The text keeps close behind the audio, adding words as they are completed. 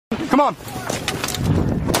on.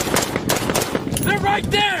 They're right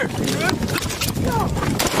there.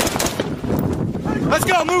 Let's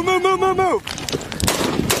go. Move.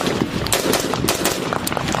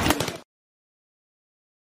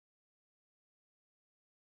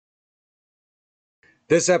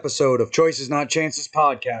 This episode of Choices Not Chances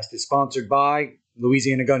podcast is sponsored by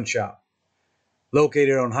Louisiana Gun Shop,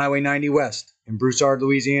 located on Highway 90 West in Broussard,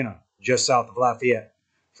 Louisiana, just south of Lafayette.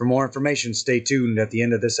 For more information, stay tuned at the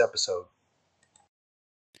end of this episode.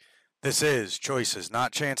 This is Choices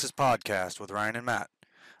Not Chances podcast with Ryan and Matt.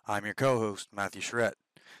 I'm your co-host, Matthew Charette.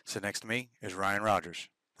 Sit next to me is Ryan Rogers.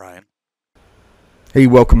 Ryan. Hey,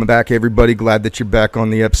 welcome back, everybody. Glad that you're back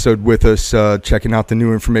on the episode with us, checking out the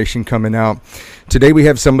new information coming out. Today we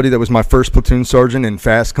have somebody that was my first platoon sergeant in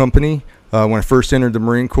F.A.S.T company when I first entered the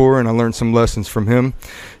Marine Corps, and I learned some lessons from him.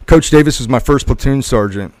 Coach Davis was my first platoon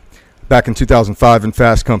sergeant back in 2005 in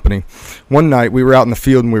F.A.S.T company. One night we were out in the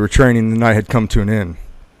field and we were training, and the night had come to an end.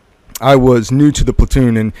 I was new to the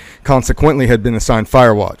platoon and consequently had been assigned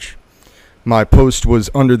fire watch. My post was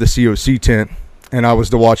under the COC tent, and I was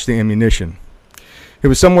to watch the ammunition. It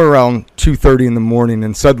was somewhere around 2:30 in the morning,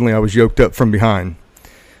 and suddenly I was yoked up from behind.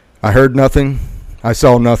 I heard nothing, I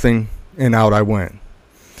saw nothing, and out I went.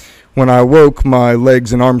 When I awoke, my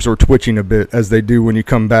legs and arms were twitching a bit, as they do when you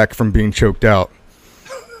come back from being choked out.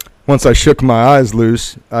 Once I shook my eyes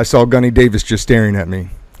loose, I saw Gunny Davis just staring at me.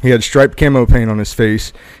 He had striped camo paint on his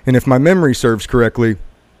face, and if my memory serves correctly,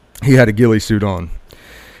 he had a ghillie suit on.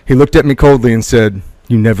 He looked at me coldly and said,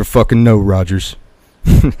 "You never fucking know, Rogers."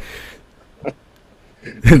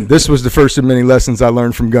 This was the first of many lessons I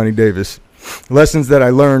learned from Gunny Davis. Lessons that I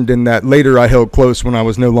learned and that later I held close when I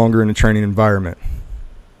was no longer in a training environment.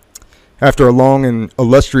 After a long and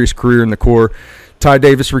illustrious career in the Corps, Ty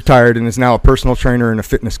Davis retired and is now a personal trainer and a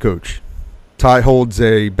fitness coach. Ty holds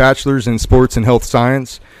a bachelor's in sports and health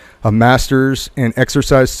science, a master's in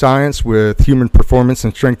exercise science with human performance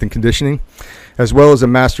and strength and conditioning, as well as a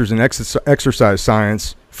master's in exercise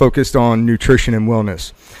science focused on nutrition and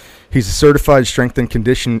wellness. He's a certified strength and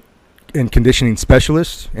conditioning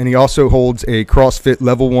specialist, and he also holds a CrossFit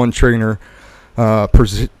Level 1 trainer,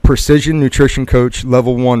 precision nutrition coach,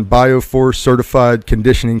 Level 1 Bioforce certified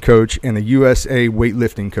conditioning coach, and a USA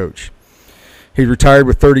weightlifting coach. He retired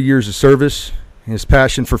with 30 years of service. His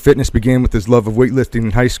passion for fitness began with his love of weightlifting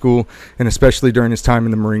in high school, and especially during his time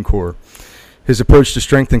in the Marine Corps. His approach to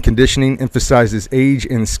strength and conditioning emphasizes age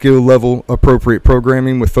and skill level appropriate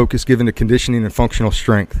programming with focus given to conditioning and functional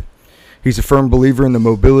strength. He's a firm believer in the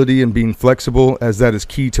mobility and being flexible, as that is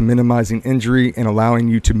key to minimizing injury and allowing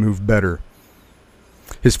you to move better.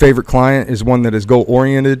 His favorite client is one that is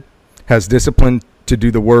goal-oriented, has discipline to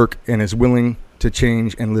do the work, and is willing to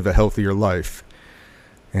change and live a healthier life.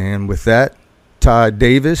 And with that, Ty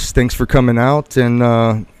Davis, thanks for coming out, and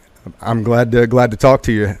I'm glad to talk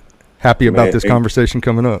to you. Happy about this conversation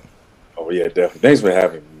coming up. Oh, yeah, definitely. Thanks for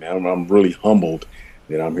having me, man. I'm really humbled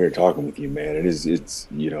that I'm here talking with you, man. It's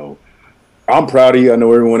I'm proud of you. I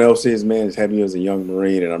know everyone else is, man. It's having you as a young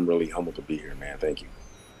Marine, and I'm really humbled to be here, man. Thank you.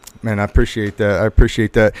 Man, I appreciate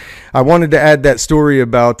that. I wanted to add that story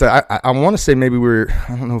about, I want to say maybe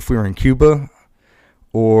I don't know if we were in Cuba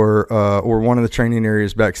or one of the training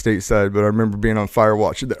areas back stateside, but I remember being on fire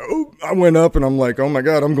watch. I went up and I'm like, oh my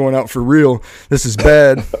God, I'm going out for real. This is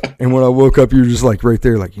bad. And when I woke up, you were just like right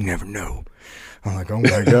there, like, you never know. I'm like, oh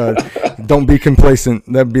my God, don't be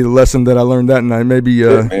complacent. That'd be the lesson that I learned that night.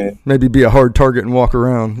 Maybe be a hard target and walk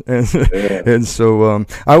around. And so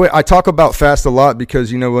I talk about F.A.S.T a lot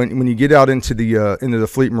because, you know, when you get out into the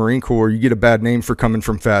Fleet Marine Corps, you get a bad name for coming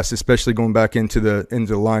from F.A.S.T, especially going back into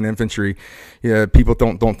the line infantry. Yeah, people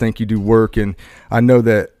don't think you do work, and I know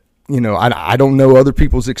that. You know, I don't know other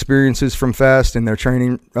people's experiences from F.A.S.T and their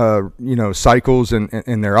training, cycles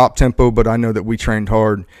and their op tempo, but I know that we trained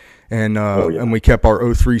hard. And we kept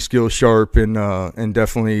our 03 skills sharp, and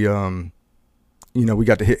definitely, we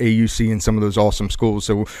got to hit AUC in some of those awesome schools.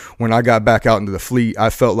 So when I got back out into the fleet, I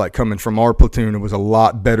felt like coming from our platoon, it was a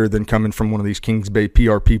lot better than coming from one of these Kings Bay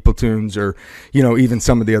PRP platoons, or, even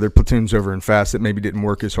some of the other platoons over in F.A.S.T that maybe didn't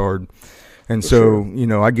work as hard. And so,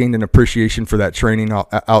 I gained an appreciation for that training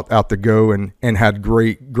out the go, and had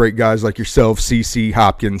great guys like yourself, CC,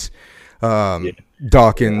 Hopkins,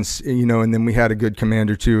 Dawkins, and then we had a good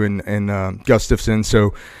commander too, and Gustafson.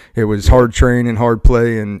 So it was hard training, hard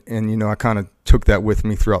play, and I kind of took that with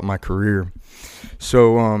me throughout my career.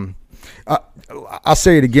 So I'll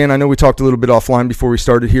say it again. I know we talked a little bit offline before we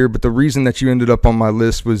started here, but the reason that you ended up on my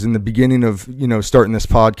list was in the beginning of starting this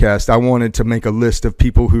podcast. I wanted to make a list of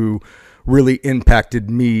people who really impacted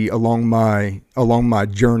me along my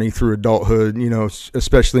journey through adulthood,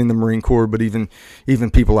 especially in the Marine Corps, but even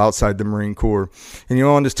people outside the Marine Corps. And,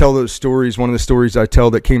 I'll just tell those stories. One of the stories I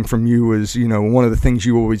tell that came from you was, one of the things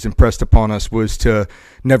you always impressed upon us was to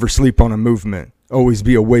never sleep on a movement. Always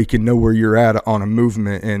be awake and know where you're at on a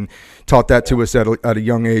movement, and taught that to us at a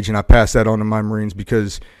young age. And I passed that on to my Marines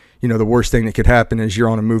because, the worst thing that could happen is you're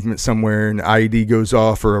on a movement somewhere and an IED goes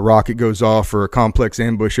off or a rocket goes off or a complex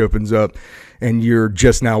ambush opens up, and you're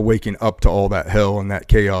just now waking up to all that hell and that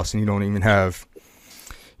chaos, and you don't even have.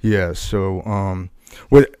 Yeah. So,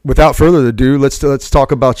 without further ado, let's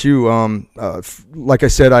talk about you. Like I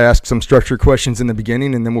said, I asked some structured questions in the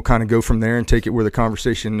beginning, and then we'll kind of go from there and take it where the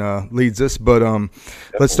conversation leads us. But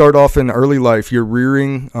let's start off in early life. You're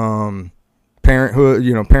rearing,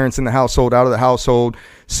 parenthood, parents in the household, out of the household,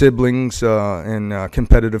 siblings, and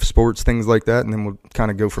competitive sports, things like that, and then we'll kind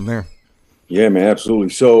of go from there. Yeah, man, absolutely.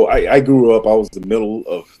 So I grew up. I was the middle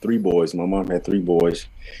of three boys. My mom had three boys,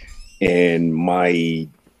 and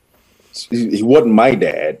he wasn't my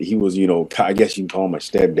dad. He was, I guess you can call him my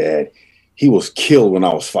stepdad. He was killed when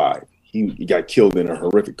I was 5. He got killed in a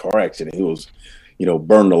horrific car accident. He was,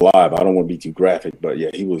 burned alive. I don't want to be too graphic, but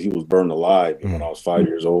yeah, he was burned alive when I was 5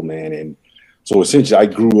 years old, man. And so essentially I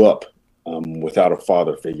grew up without a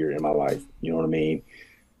father figure in my life. You know what I mean?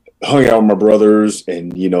 Hung out with my brothers,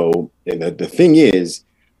 and, and the thing is,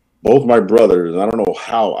 both my brothers, I don't know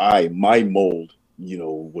how my mold,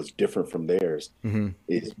 was different from theirs. Mm-hmm.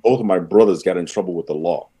 Is both of my brothers got in trouble with the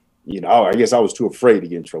law. I guess I was too afraid to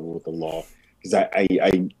get in trouble with the law, because I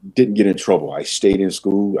didn't get in trouble. I stayed in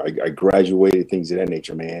school. I graduated, things of that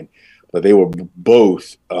nature, man. But they were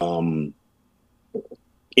both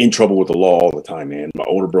in trouble with the law all the time, man. My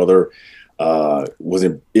older brother was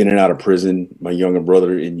in and out of prison. My younger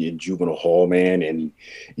brother in juvenile hall, man. And,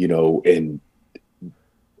 and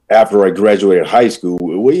after I graduated high school,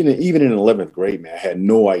 even in 11th grade, man, I had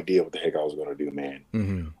no idea what the heck I was going to do, man.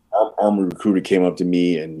 Mm-hmm. Army recruiter came up to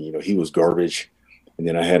me, and, he was garbage. And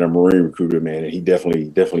then I had a Marine recruiter, man, and he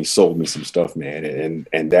definitely sold me some stuff, man.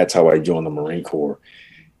 And that's how I joined the Marine Corps.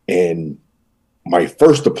 And my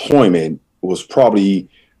first deployment was probably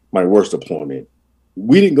my worst deployment.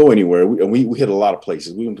 We didn't go anywhere. We hit a lot of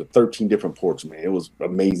places. We went to 13 different ports, man. It was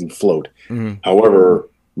amazing float. Mm-hmm. However,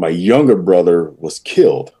 my younger brother was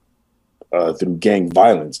killed through gang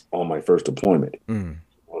violence on my first deployment. Mm.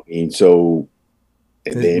 I mean, so...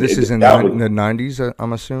 And then this is in the 90s,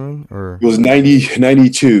 I'm assuming? Or it was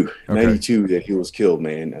 92 that he was killed,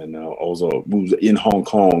 man. And I was in Hong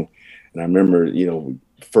Kong, and I remember,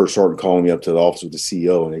 first sergeant calling me up to the office with the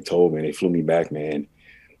CO, and they told me, and they flew me back, man.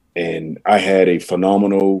 And I had a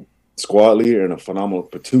phenomenal squad leader and a phenomenal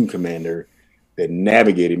platoon commander that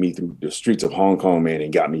navigated me through the streets of Hong Kong, man,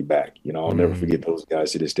 and got me back. I'll never forget those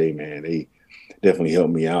guys to this day, man. They definitely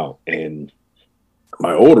helped me out. And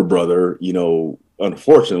my older brother,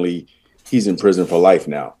 unfortunately, he's in prison for life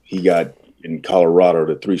now. He got in Colorado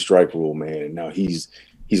the 3-strike rule, man, and now he's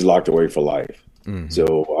locked away for life. Mm-hmm.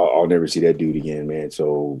 So I'll never see that dude again, man.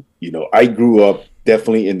 So I grew up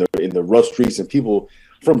definitely in the rough streets, and people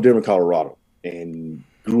from Denver, Colorado, and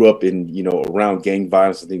grew up in around gang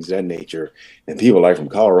violence and things of that nature. And people like, from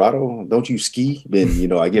Colorado, don't you ski?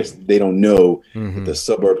 Then I guess they don't know that the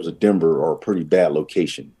suburbs of Denver are a pretty bad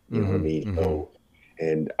location. You know what I mean? Mm-hmm. So,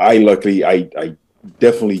 and I luckily I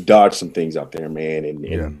definitely dodged some things out there, man,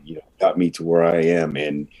 and got me to where I am,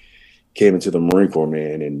 and came into the Marine Corps,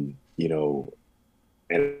 man, and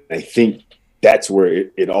and I think that's where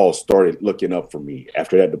it all started looking up for me.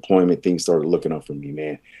 After that deployment, things started looking up for me,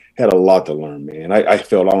 man. Had a lot to learn, man. I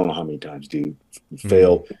failed, I don't know how many times, dude.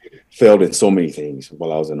 Failed in so many things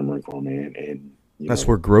while I was in the Marine Corps, man. And that's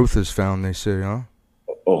where growth is found, they say, huh?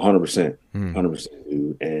 Oh, 100%. 100%,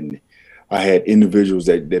 dude. And I had individuals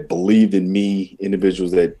that believed in me,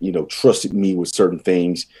 individuals that, trusted me with certain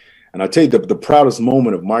things. And I'll tell you, the proudest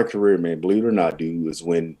moment of my career, man, believe it or not, dude, was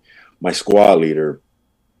when my squad leader,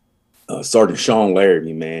 Sergeant Sean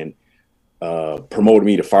Larrabee, man, promoted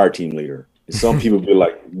me to fire team leader. And some people be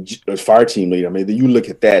like, a fire team leader. I mean, you look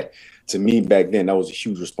at that, to me back then, that was a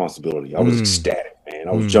huge responsibility. I was ecstatic, man.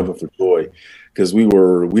 I was jumping for joy, because we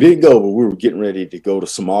didn't go, but we were getting ready to go to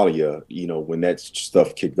Somalia, when that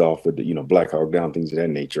stuff kicked off with the, Black Hawk Down, things of that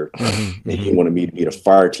nature. And he wanted me to be the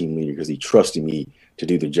fire team leader because he trusted me to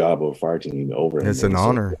do the job of a fire team leader over him. It's an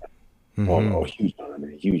honor. Oh, huge honor,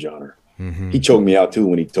 man. Huge honor. He choked me out too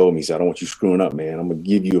when he told me, he said, "I don't want you screwing up, man. I'm gonna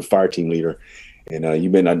give you a fire team leader, and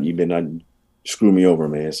you better not screw me over,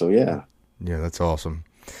 man." So yeah. Yeah, that's awesome.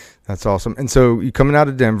 That's awesome. And so you coming out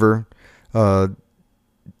of Denver,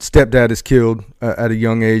 stepdad is killed at a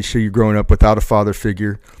young age, so you're growing up without a father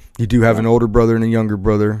figure. You do have an older brother and a younger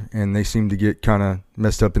brother, and they seem to get kind of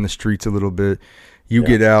messed up in the streets a little bit. You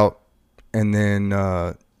get out, and then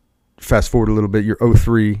fast forward a little bit, you're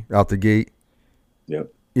 03 out the gate.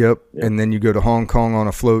 Yep. And then you go to Hong Kong on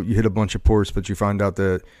a float. You hit a bunch of ports, but you find out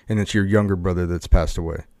that, and it's your younger brother that's passed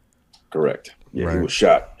away. Correct. Yeah, right. He was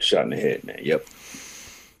shot in the head, man. Yep.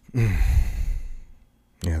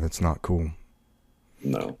 Yeah, that's not cool.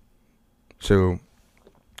 No. So,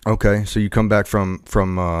 okay, so you come back from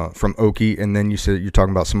Oki, and then you said you're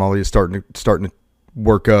talking about Somalia starting to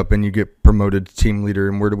work up, and you get promoted to team leader.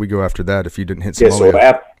 And where do we go after that if you didn't hit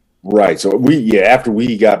Somalia? So after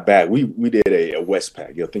we got back, we did a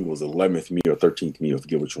Westpac. I think it was 11th meet or 13th meet. I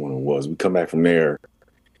forget which one it was. We come back from there,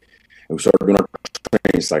 and we started doing our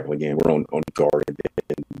training cycle again. We're on guard, and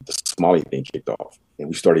then the Somali thing kicked off, and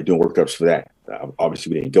we started doing workups for that.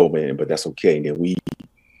 Obviously, we didn't go, man, but that's okay. And then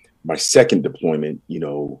my second deployment,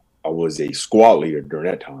 I was a squad leader during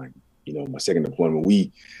that time. My second deployment,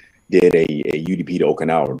 we did a UDP to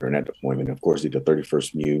Okinawa during that deployment. Of course, did the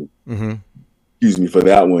 31st MU. Mm-hmm. Excuse me for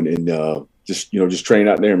that one, and just train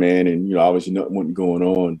out there, man. And obviously nothing wasn't going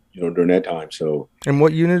on, during that time. So. And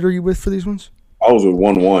what unit are you with for these ones? I was with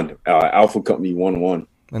 1-1, Alpha Company 1-1.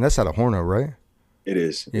 And that's out of Horno, right? It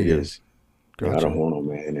is. Yeah. It is. Gotcha. Out of Horno,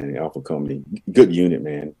 man, and Alpha Company, good unit,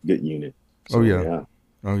 man. Good unit. So,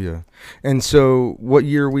 Oh yeah. And so, what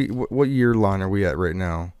year line are we at right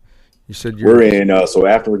now? You said we're in. So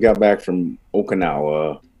after we got back from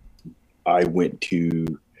Okinawa,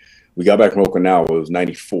 we got back from Okinawa. It was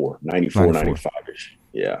 94, 95-ish.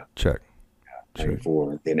 Yeah. Check.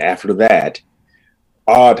 94. Then after that,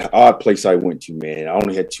 odd place I went to, man. I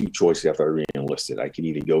only had two choices after I re-enlisted. I could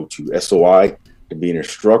either go to SOI to be an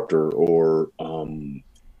instructor or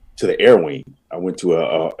to the Air Wing. I went to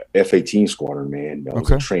a F-18 squadron, man. I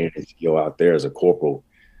was a training out there as a corporal.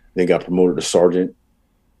 Then got promoted to sergeant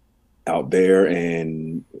out there,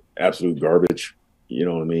 and absolute garbage. You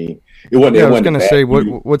know what I mean? It wasn't. Yeah, I was going to say,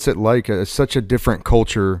 what's it like? It's such a different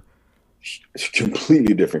culture. It's a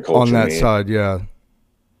completely different culture on that man. Side. Yeah.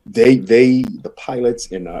 The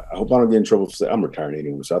pilots, and I hope I don't get in trouble for saying I'm retired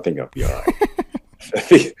anyway, so I think I'll be all right.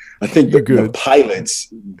 I think the pilots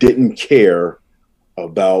didn't care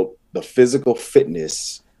about the physical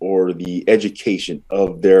fitness or the education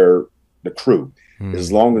of the crew.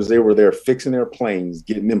 As long as they were there fixing their planes,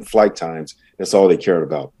 getting them flight times, that's all they cared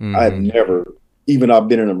about. I've been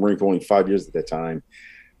in the Marine Corps only 5 years at that time.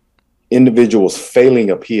 Individuals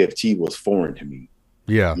failing a PFT was foreign to me.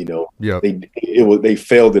 Yeah. They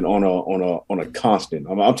failed it on a constant.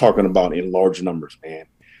 I'm talking about in large numbers, man,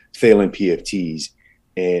 failing PFTs,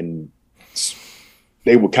 and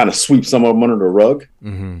they would kind of sweep some of them under the rug,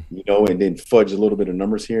 and then fudge a little bit of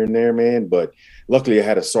numbers here and there, man. But luckily I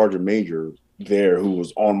had a sergeant major there who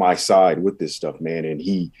was on my side with this stuff, man. And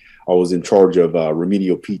I was in charge of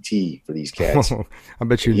remedial PT for these cats. I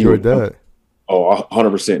bet you enjoyed that. Oh,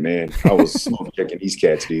 100%, man. I was smoke checking these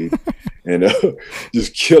cats, dude, and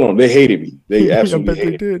just kill them. They hated me. They absolutely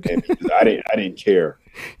hated me, because I didn't care.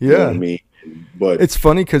 Yeah. You know what I mean? But it's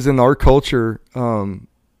funny because in our culture,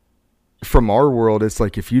 from our world, it's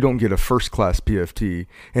like if you don't get a first class PFT,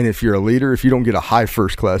 and if you're a leader, if you don't get a high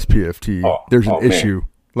first class PFT, there's an issue.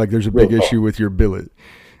 Like there's a big issue with your billet.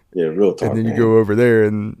 Yeah, real talk. And then you go over there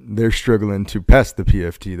and they're struggling to pass the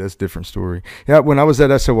PFT. That's a different story. Yeah, when I was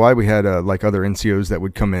at SOI, we had like other NCOs that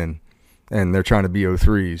would come in and they're trying to be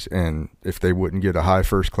O3s. And if they wouldn't get a high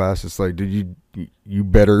first class, it's like, dude, you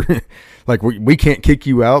better, like we can't kick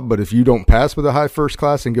you out. But if you don't pass with a high first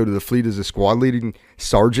class and go to the fleet as a squad leading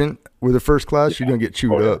sergeant with a first class, you're going to get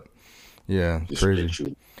chewed up. Yeah, just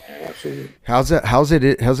crazy. Absolutely. How's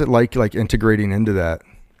it like integrating into that?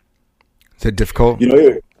 Is it difficult?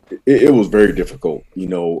 It was very difficult.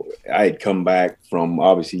 I had come back from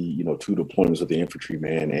obviously, 2 deployments with the infantry,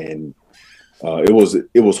 man. And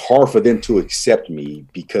it was hard for them to accept me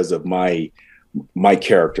because of my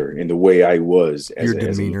character and the way I was as your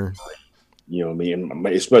demeanor. And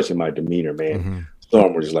especially my demeanor, man.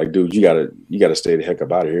 Some were just like, dude, you gotta stay the heck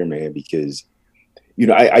up out of here, man, because,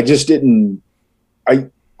 I just didn't,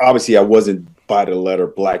 obviously I wasn't by the letter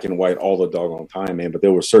black and white all the doggone time, man, but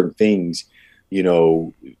there were certain things,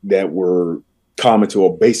 that were common to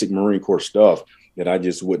a basic Marine Corps stuff that I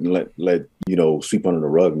just wouldn't let sweep under the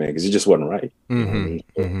rug, man, because it just wasn't right. You know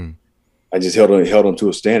what I mean? I just held them to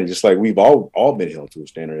a standard, just like we've all been held to a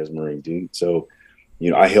standard as Marine, dude. So,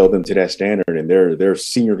 I held them to that standard, and their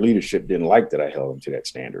senior leadership didn't like that I held them to that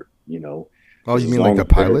standard. Oh, you mean like the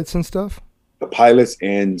pilots and stuff? The pilots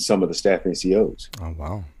and some of the staff NCOs. Oh,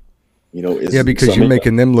 wow. Because you're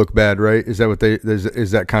making them look bad, right? Is that what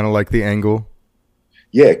is that kind of like the angle?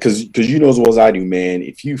 Yeah, because you know as well as I do, man.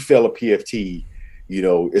 If you fail a PFT, you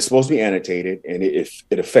know it's supposed to be annotated, and it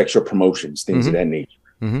affects your promotions, things of that nature.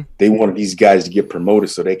 They wanted these guys to get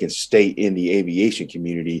promoted so they can stay in the aviation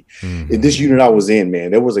community. In this unit I was in,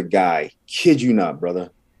 man, there was a guy, kid you not,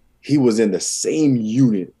 brother. He was in the same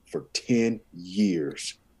unit for 10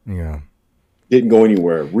 years. Yeah. Didn't go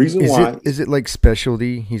anywhere. Reason why is it like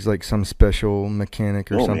specialty? He's like some special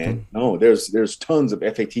mechanic or something? Man. No, there's tons of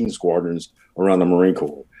F-18 squadrons around the Marine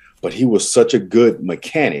Corps. But he was such a good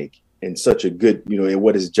mechanic and such a good, you know, at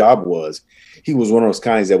what his job was. He was one of those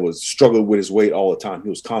kinds that was struggling with his weight all the time. He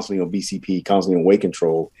was constantly on BCP, constantly on weight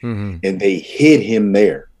control, and they hid him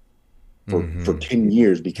there for 10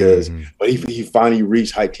 years because, but he finally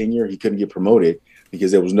reached high tenure. He couldn't get promoted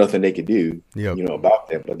because there was nothing they could do, you know, about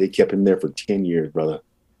that. But they kept him there for 10 years, brother,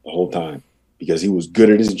 the whole time because he was good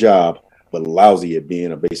at his job, but lousy at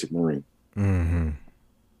being a basic Marine.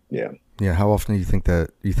 Yeah. Yeah. How often do you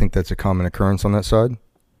think that's a common occurrence on that side?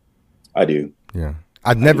 I do. Yeah.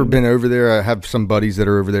 I've never been over there. I have some buddies that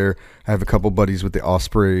are over there. I have a couple buddies with the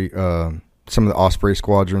Osprey, some of the Osprey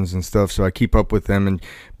squadrons and stuff. So I keep up with them,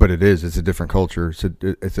 but it's a different culture.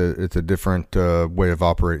 It's a different way of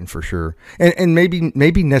operating for sure. And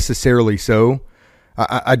maybe necessarily so.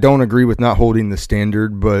 I don't agree with not holding the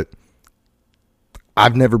standard, but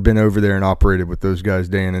I've never been over there and operated with those guys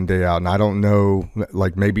day in and day out. And I don't know,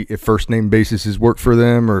 like maybe if first name basis has worked for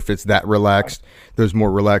them or if it's that relaxed, those more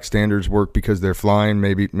relaxed standards work because they're flying.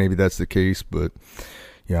 Maybe that's the case, but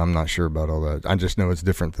yeah, I'm not sure about all that. I just know it's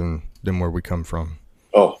different than where we come from.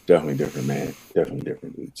 Oh, definitely different, man. Definitely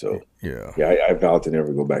different, dude. So yeah, I vowed to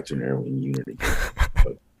never go back to an airline unit again.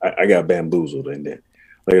 But I got bamboozled, and then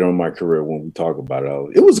later on in my career, when we talk about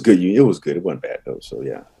it, it was good. It was good. It wasn't bad though. So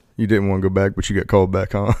yeah. You didn't want to go back, but you got called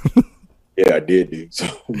back, huh? Yeah, I did, dude. So,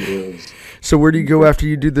 yeah. So where do you go after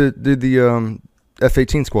you do the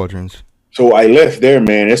F-18 squadrons? So I left there,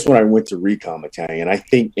 man. That's when I went to Recon Battalion. I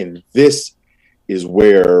think in this is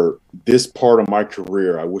where this part of my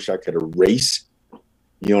career I wish I could erase.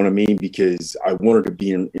 You know what I mean? Because I wanted to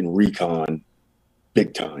be in Recon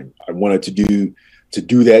big time. I wanted to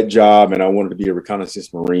do that job, and I wanted to be a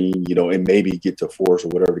reconnaissance Marine, you know, and maybe get to force or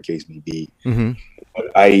whatever the case may be. But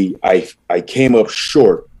I came up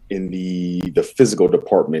short in the physical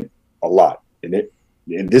department a lot, and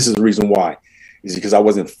this is the reason why, is because I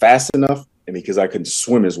wasn't fast enough and because I couldn't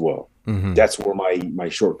swim as well. That's where my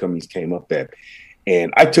shortcomings came up at.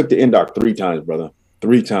 And I took the NDOC 3 times, brother.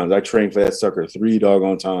 3 times. I trained for that sucker 3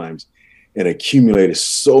 doggone times and accumulated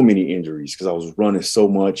so many injuries because I was running so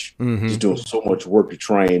much, just doing so much work to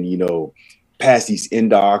try and, you know, pass these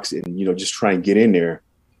NDOCs and, you know, just try and get in there.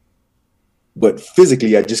 But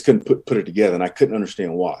physically, I just couldn't put it together, and I couldn't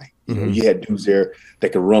understand why. You know, you had dudes there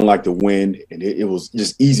that could run like the wind, and it was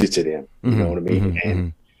just easy to them. You know what I mean?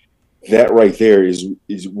 And that right there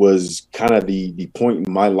was kind of the point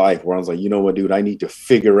in my life where I was like, you know what, dude, I need to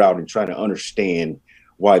figure out and try to understand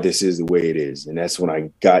why this is the way it is. And that's when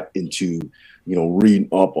I got into, you know, reading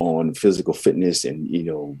up on physical fitness and, you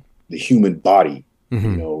know, the human body. You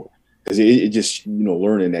know, because it just, you know,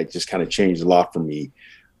 learning that just kind of changed a lot for me.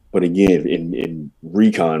 But again, in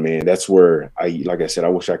Recon, man, that's where like I said, I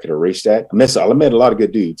wish I could erase that. I met a lot of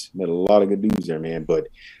good dudes, there, man. But,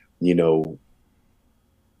 you know,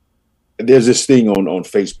 there's this thing on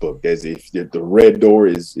Facebook as if the red door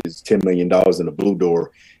is $10 million and the blue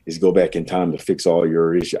door is go back in time to fix all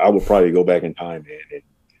your issues. I would probably go back in time, man, and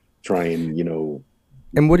try and, you know.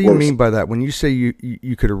 And what do you mean by that? When you say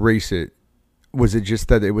you could erase it, was it just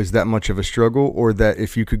that it was that much of a struggle, or that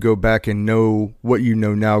if you could go back and know what you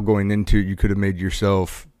know now going into it, you could have made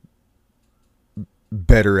yourself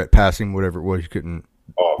better at passing whatever it was you couldn't,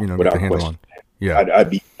 you know, get the handle on? Yeah, I'd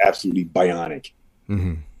be absolutely bionic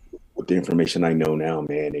with the information I know now,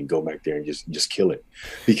 man, and go back there and just kill it.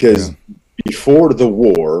 Because before the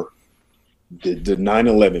war, the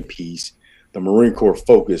 9/11 piece, the Marine Corps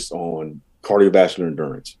focused on cardiovascular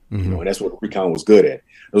endurance, you know, and that's what Recon was good at.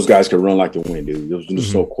 Those guys could run like the wind, dude. There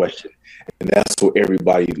was no question. And that's what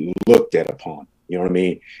everybody looked at upon. You know what I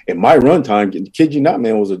mean? And my run time, kid you not,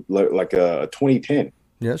 man, was like a 2010.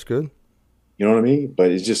 Yeah, that's good. You know what I mean?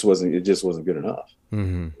 But it just wasn't good enough.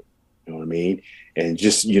 You know what I mean? And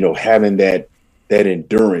just, you know, having that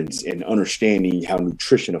endurance and understanding how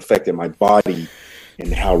nutrition affected my body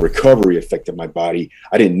and how recovery affected my body.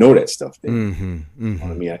 I didn't know that stuff then. You know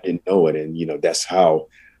what I mean? I didn't know it. And, you know, that's how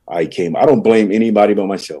I came. I don't blame anybody but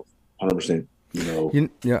myself, 100%, you know.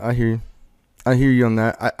 Yeah, I hear you. I hear you on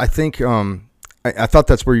that. I think I thought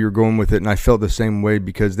that's where you were going with it, and I felt the same way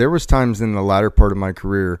because there was times in the latter part of my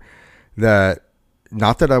career that,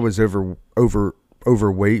 not that I was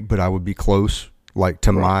overweight, but I would be close. like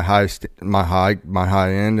to my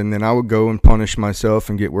high end, and then I would go and punish myself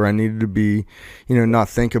and get where I needed to be, not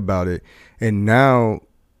think about it. And now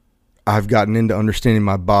I've gotten into understanding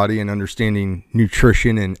my body and understanding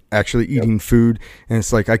nutrition and actually eating food. And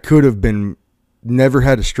it's like I could have been never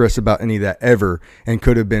had to stress about any of that ever, and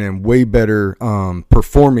could have been in way better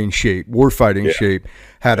performing shape, warfighting shape,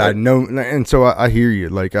 had I known. And so I hear you.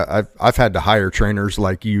 Like I've had to hire trainers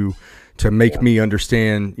like you to make me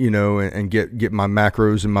understand, and get my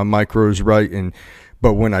macros and my micros right.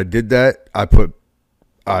 But when I did that,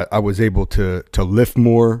 I was able to lift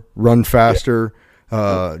more, run faster,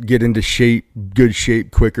 get into good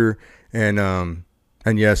shape quicker.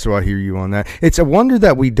 And yeah, so I hear you on that. It's a wonder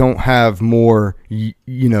that we don't have more,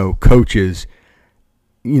 coaches,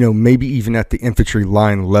 maybe even at the infantry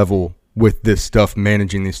line level with this stuff,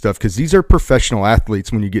 managing this stuff, because these are professional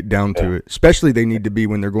athletes when you get down to it. Especially they need to be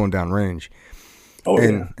when they're going down range.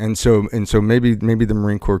 And so maybe the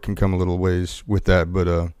Marine Corps can come a little ways with that, but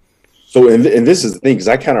So, and this is the thing, because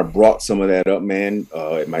I kind of brought some of that up, man.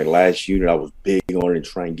 At my last unit, I was big on it and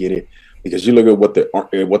try and get it. Because you look at what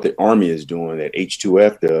the Army is doing at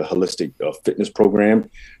H2F, the holistic fitness program,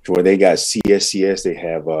 where they got CSCS, they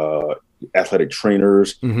have athletic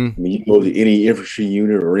trainers. Mm-hmm. I mean, you go to any infantry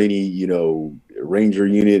unit or any ranger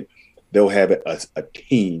unit, they'll have a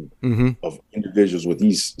team of individuals with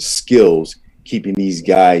these skills, keeping these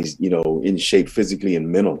guys in shape physically and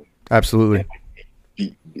mentally. Absolutely.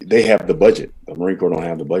 They have the budget. The Marine Corps don't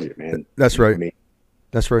have the budget, man. That's right.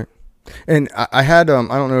 That's right. And I had, I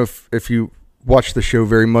don't know if you watched the show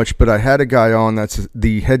very much, but I had a guy on that's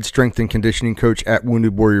the head strength and conditioning coach at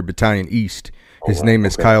Wounded Warrior Battalion East. His name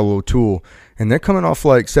is Kyle O'Toole. And they're coming off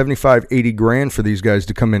like 75, 80 grand for these guys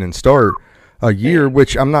to come in and start a year,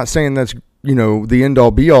 which I'm not saying that's, the end all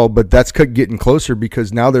be all, but that's getting closer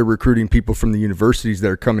because now they're recruiting people from the universities that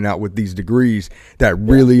are coming out with these degrees that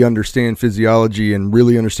really understand physiology and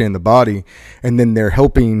really understand the body. And then they're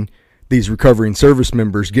helping these recovering service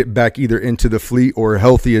members get back either into the fleet or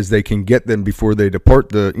healthy as they can get them before they depart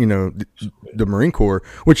the Marine Corps,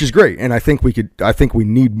 which is great. And I think we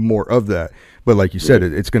need more of that. But like you said,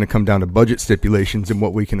 it's going to come down to budget stipulations and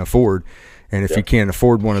what we can afford. And if you can't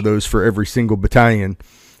afford one of those for every single battalion,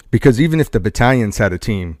 because even if the battalions had a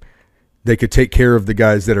team, they could take care of the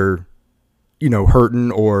guys that are,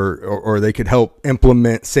 hurting, or they could help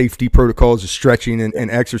implement safety protocols of stretching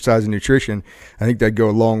and exercise and nutrition. I think that'd go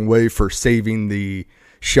a long way for saving the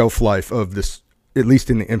shelf life of this, at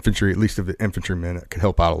least in the infantry, at least of the infantrymen. It could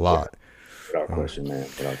help out a lot. Without question, man.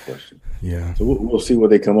 Without question. Yeah. So we'll see what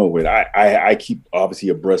they come up with. I keep obviously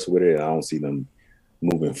abreast with it, and I don't see them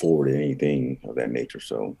moving forward in anything of that nature.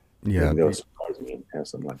 So yeah, they'll surprise me and have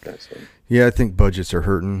something like that. So yeah, I think budgets are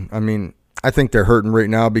hurting. I mean, I think they're hurting right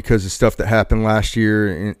now because of stuff that happened last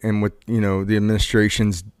year and with, the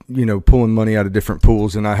administration's, pulling money out of different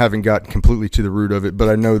pools. And I haven't gotten completely to the root of it, but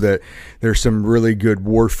I know that there's some really good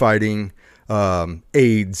war fighting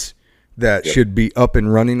aids that should be up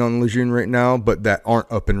and running on Lejeune right now, but that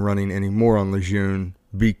aren't up and running anymore on Lejeune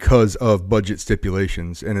because of budget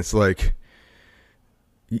stipulations. And it's like,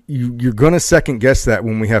 you're going to second guess that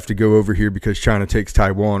when we have to go over here because China takes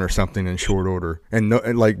Taiwan or something in short order. And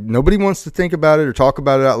nobody wants to think about it or talk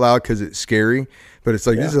about it out loud because it's scary. But it's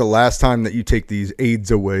like, this is the last time that you take these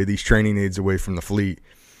aids away, these training aids away from the fleet.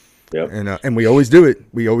 Yep. And we always do it.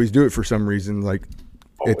 We always do it for some reason. Like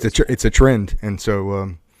it's a trend. And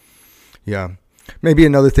so, maybe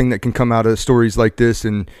another thing that can come out of stories like this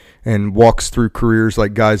and walks through careers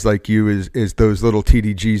like guys like you is those little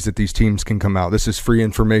TDGs that these teams can come out. This is free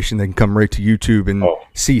information. They can come right to YouTube and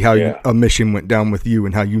see how a mission went down with you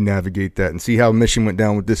and how you navigate that, and see how a mission went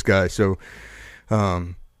down with this guy. So,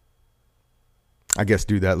 I guess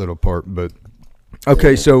do that little part. But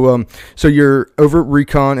okay, so you're over at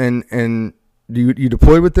Recon and do you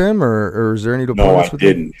deploy with them or is there any deployments? No, I with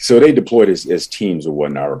didn't. them? So they deployed as teams or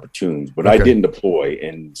whatnot, or platoons, but I didn't deploy.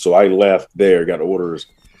 And so I left there, got orders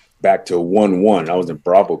back to 1-1. I was in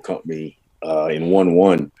Bravo Company in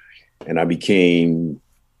 1-1, and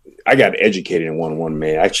I got educated in 1-1,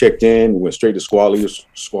 man. I checked in, went straight to squad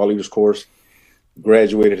leaders course,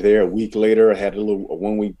 graduated there. A week later, I had a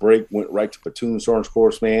 1 week break, went right to platoon sergeant's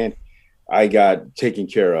course, man. I got taken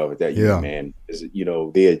care of at that year, man.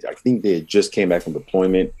 I think they had just came back from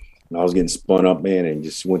deployment, and I was getting spun up, man, and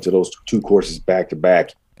just went to those 2 courses back to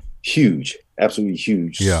back. Huge, absolutely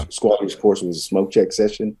huge. Yeah. Squad leaders course was a smoke check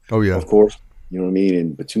session. Oh yeah, of course. You know what I mean?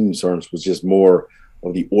 And platoon sergeants was just more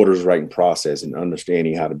of the orders writing process and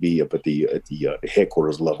understanding how to be up at the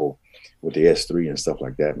headquarters level with the S3 and stuff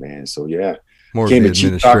like that, man. So yeah, more of the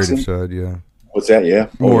administrative side. Yeah. What's that? Yeah.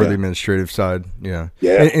 More the administrative side. Yeah.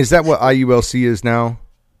 Yeah. And is that what IULC is now?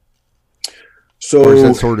 So or is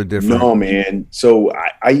that sort of different? No, man. So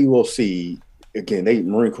IULC, again,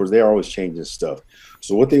 Marine Corps, they're always changing stuff.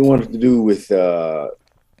 So what they wanted to do with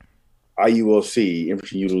IULC,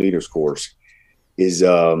 Infantry Unit Leaders course, is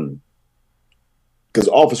because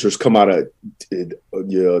officers come out of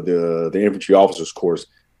the infantry officers course,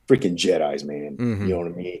 freaking Jedis, man. Mm-hmm. You know what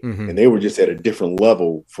I mean? Mm-hmm. And they were just at a different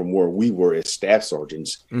level from where we were as staff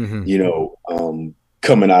sergeants. Mm-hmm. You know,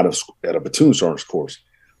 coming out of at a platoon sergeant's course.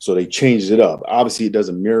 So they changed it up. Obviously, it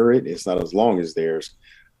doesn't mirror it. It's not as long as theirs,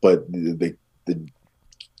 but the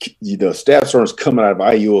staff sergeants coming out of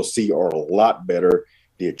IULC are a lot better.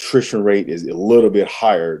 The attrition rate is a little bit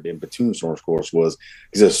higher than platoon sergeant's course was,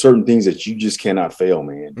 because there's certain things that you just cannot fail,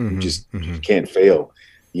 man. Mm-hmm. You can't fail,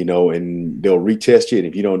 you know, and they'll retest you. And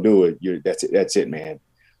if you don't do it, that's it, man.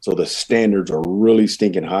 So the standards are really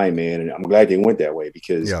stinking high, man. And I'm glad they went that way,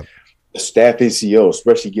 because the staff NCO,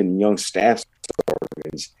 especially getting young staff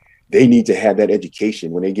sergeants, they need to have that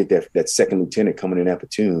education when they get that second lieutenant coming in that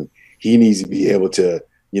platoon. He needs to be able to,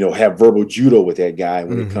 you know, have verbal judo with that guy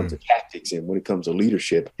when it comes to tactics and when it comes to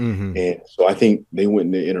leadership. Mm-hmm. And so I think they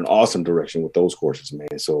went in an awesome direction with those courses,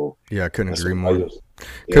 man. So yeah, I couldn't agree more.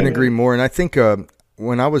 Agree more. And I think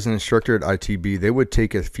when I was an instructor at ITB, they would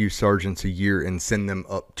take a few sergeants a year and send them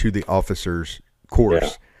up to the officers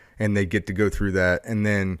course, and they get to go through that. And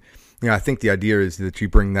then, you know, I think the idea is that you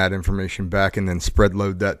bring that information back and then spread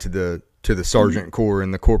load that to the sergeant corps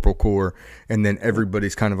and the corporal corps, and then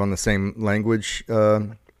everybody's kind of on the same language,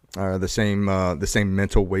 the same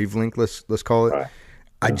mental wavelength. Let's call it. Right.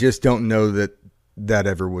 I just don't know that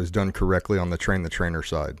ever was done correctly on the trainer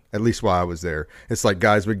side. At least while I was there, it's like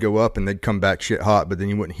guys would go up and they'd come back shit hot, but then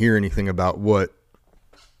you wouldn't hear anything about why,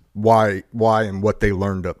 and what they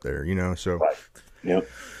learned up there. You know, so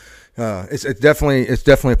it's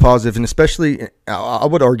definitely positive, and especially I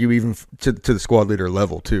would argue even to the squad leader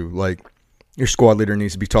level too. Like, your squad leader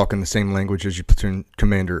needs to be talking the same language as your platoon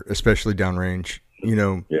commander, especially downrange. You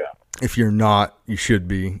know, if you're not, you should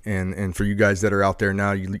be. And for you guys that are out there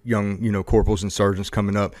now, you young, you know, corporals and sergeants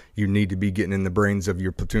coming up, you need to be getting in the brains of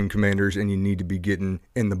your platoon commanders, and you need to be getting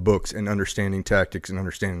in the books and understanding tactics and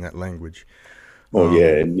understanding that language.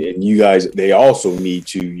 And you guys, they also need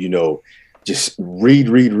to, you know, just read,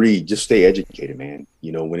 just stay educated, man.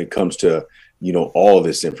 You know, when it comes to, you know, all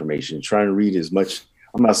this information, trying to read as much.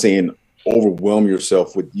 I'm not saying overwhelm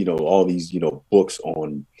yourself with, you know, all these, you know, books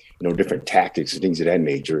on, you know, different tactics and things of that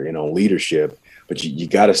nature and on leadership, but you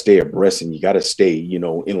got to stay abreast, and you got to stay, you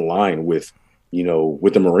know, in line with, you know,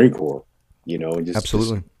 with the Marine Corps, you know, and just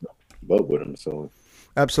vote with them. So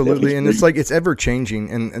absolutely. And it's like, it's ever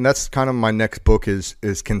changing. And that's kind of my next book is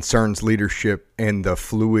concerns leadership and the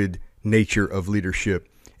fluid nature of leadership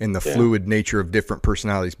and the fluid nature of different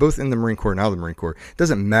personalities, both in the Marine Corps and out of the Marine Corps. It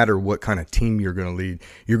doesn't matter what kind of team you're going to lead.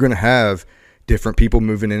 You're going to have different people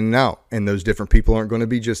moving in and out, and those different people aren't going to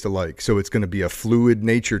be just alike. So it's going to be a fluid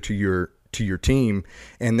nature to your team.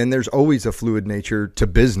 And then there's always a fluid nature to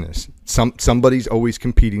business. Somebody's always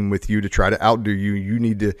competing with you to try to outdo you. You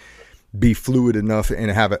need to be fluid enough and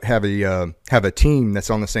have a team that's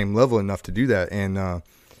on the same level enough to do that. And,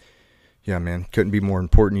 yeah, man, couldn't be more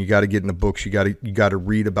important. You got to get in the books. You got to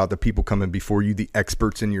read about the people coming before you, the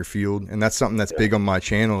experts in your field. And that's something that's big on my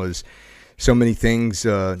channel, is so many things,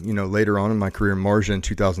 you know, later on in my career in Marja in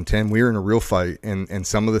 2010, we were in a real fight. And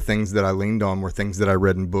some of the things that I leaned on were things that I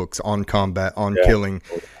read in books on combat, on killing,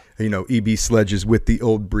 you know, EB sledges with the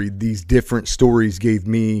old breed. These different stories gave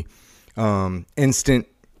me instant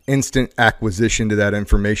acquisition to that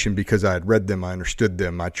information because I had read them, I understood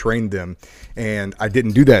them, I trained them, and I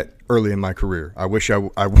didn't do that early in my career. I wish I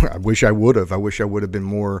would have. I wish I would have been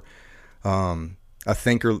more a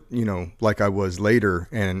thinker, you know, like I was later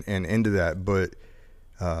and into that. But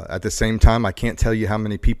at the same time, I can't tell you how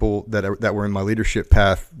many people that were in my leadership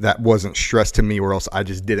path that wasn't stressed to me, or else I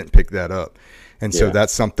just didn't pick that up. And so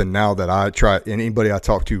that's something now that I try. Anybody I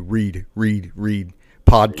talk to, read.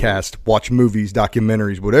 Podcast, watch movies,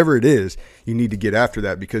 documentaries, whatever it is, you need to get after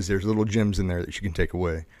that, because there's little gems in there that you can take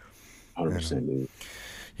away. 100%, dude.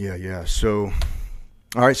 Yeah. So,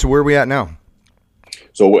 all right. So where are we at now?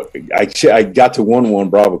 So I got to 1-1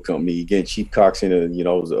 Bravo Company again, Chief Coxswain, you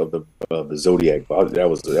know, of the Zodiac. That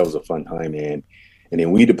was a fun time, man. And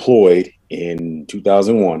then we deployed in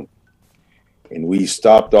 2001, and we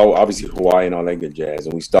stopped off, obviously Hawaii and all that good jazz,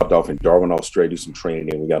 and we stopped off in Darwin, Australia, do some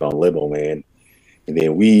training, and we got on Libo, man. And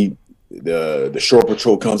then the shore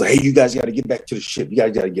patrol comes like, hey, you guys got to get back to the ship. You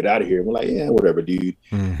guys got to get out of here. And we're like, yeah, whatever, dude.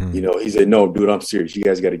 Mm-hmm. You know, he said, no, dude, I'm serious. You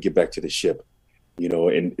guys got to get back to the ship. You know,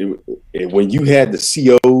 and when you had the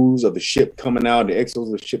COs of the ship coming out, the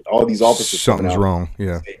XOs of the ship, all these officers Something's coming out, wrong.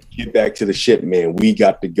 Yeah. Get back to the ship, man. We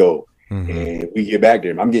got to go. And we get back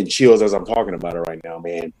there. I'm getting chills as I'm talking about it right now,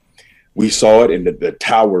 man. We saw it, and the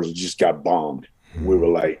towers just got bombed. We were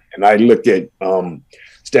like, and I looked at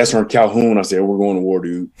Staff Sergeant Calhoun. I said, "We're going to war,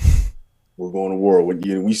 dude. We're going to war." When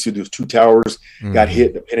we see those two towers got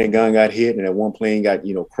hit, the Pentagon got hit, and that one plane got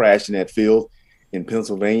crashed in that field in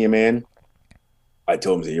Pennsylvania, man. I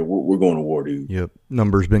told him, we're going to war, dude. Yep.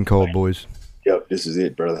 Number's been called, boys. Yep. This is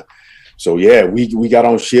it, brother. So, yeah, we got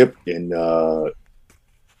on ship, and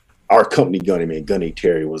our company gunny, man, Gunny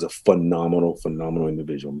Terry, was a phenomenal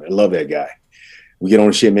individual, man. I love that guy. We get on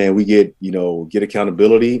the ship, man. We get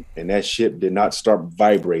accountability, and that ship did not start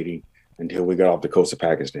vibrating until we got off the coast of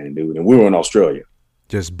Pakistan, dude. And we were in Australia.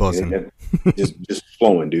 Just buzzing. just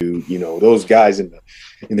flowing, dude. Those guys in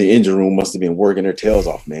the engine room must have been working their tails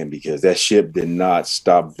off, man, because that ship did not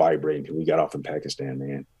stop vibrating until we got off in Pakistan,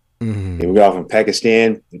 man. And we got off in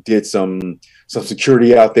Pakistan, did some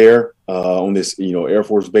security out there on this, Air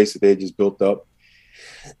Force base that they had just built up.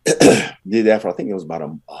 Did that for, I think it was about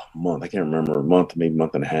a month. I can't remember, a month, maybe a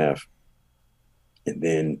month and a half. And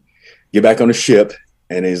then get back on the ship,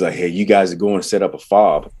 and he's like, "Hey, you guys are going to set up a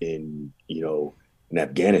FOB in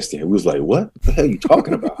Afghanistan." We was like, "What the hell are you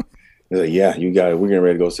talking about?" He's like, "Yeah, you guys, we're getting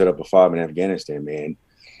ready to go set up a FOB in Afghanistan, man."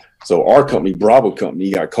 So our company, Bravo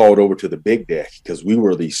Company, got called over to the big deck because we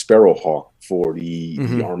were the Sparrowhawk for the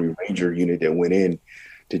Army Ranger unit that went in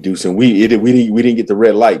to do some. We didn't get the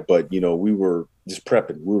red light, but we were just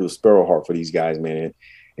prepping. We were the Sparrowhawk for these guys, man,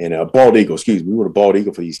 and Bald Eagle. Excuse me, we were the Bald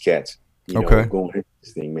Eagle for these cats. Going into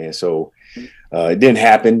this thing, man. So it didn't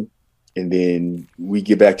happen, and then we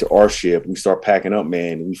get back to our ship. We start packing up,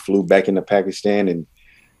 man. We flew back into Pakistan, and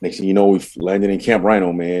next thing you know, we landed in Camp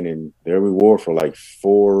Rhino, man, and there we were for like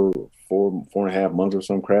four and a half months or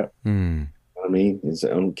some crap. You know what I mean? It's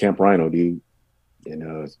on Camp Rhino, dude.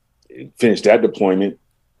 And finished that deployment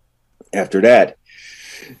after that.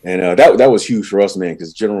 And that was huge for us, man,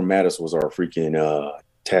 because General Mattis was our freaking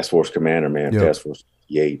task force commander, man, Task Force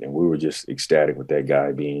 58, and we were just ecstatic with that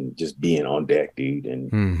guy being on deck, dude.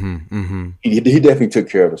 And he definitely took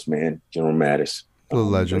care of us, man, General Mattis. The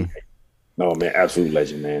legend. No, man, absolute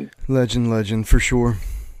legend, man. Legend for sure.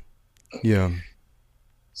 Yeah.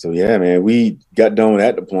 So yeah, man, we got done with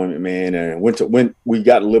that deployment, man, and we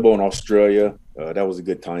got Libo in Australia. That was a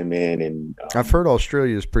good time, man. And I've heard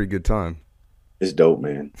Australia is a pretty good time. It's dope,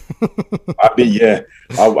 man. I've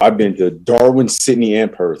been to Darwin, Sydney,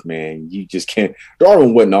 and Perth, man. You just can't.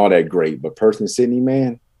 Darwin wasn't all that great, but Perth and Sydney,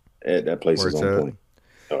 man, that place is on point.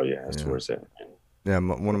 Oh yeah, that's where it's at, man. Yeah,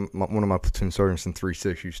 one of my platoon sergeants in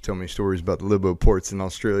 3-6 used to tell me stories about the Libo ports in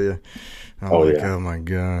Australia. Oh my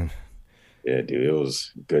god. Yeah, dude, it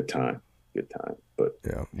was a good time. But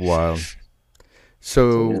yeah, wild.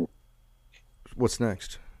 So what's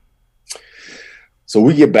next? So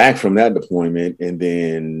we get back from that deployment, and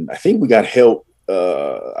then I think we got help.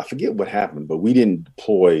 I forget what happened, but we didn't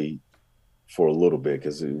deploy for a little bit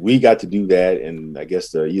because we got to do that. And I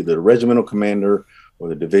guess either the regimental commander or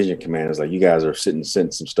the division commander is like, "You guys are sending some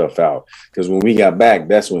stuff out." Because when we got back,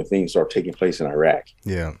 that's when things started taking place in Iraq.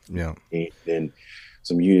 Yeah. And then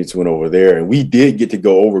some units went over there, and we did get to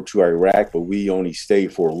go over to Iraq, but we only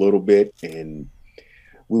stayed for a little bit. And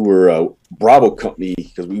we were Bravo Company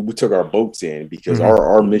because we took our boats in because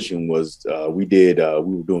our mission was we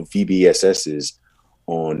were doing VBSSs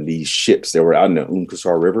on these ships that were out in the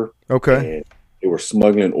Qusar River. Okay. And they were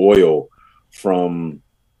smuggling oil from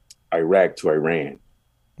Iraq to Iran.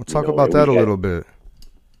 We'll talk about that a little bit.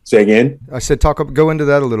 Say again? I said go into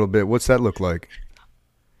that a little bit. What's that look like?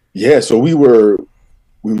 Yeah, so we were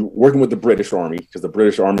working with the British Army because the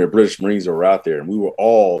British Army, the British Marines were out there, and we were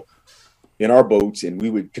all in our boats, and we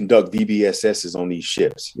would conduct VBSSs on these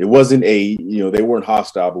ships. It wasn't they weren't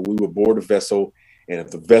hostile, but we would board a vessel, and if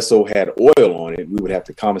the vessel had oil on it, we would have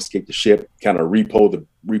to confiscate the ship, kind of repo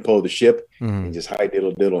the ship, and just hide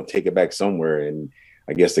diddle and take it back somewhere. And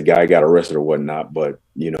I guess the guy got arrested or whatnot, but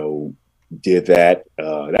did that.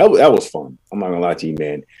 That was fun. I'm not gonna lie to you,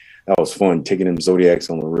 man. That was fun taking them Zodiacs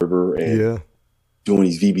on the river and doing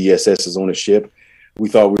these VBSSs on a ship. We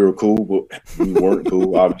thought we were cool, but we weren't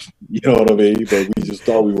cool, obviously. You know what I mean? But we just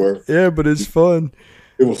thought we were. Yeah, but it's fun.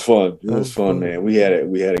 It was fun. It was fun, man. We had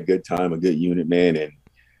a good time, a good unit, man, and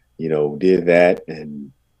did that.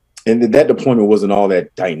 And that deployment wasn't all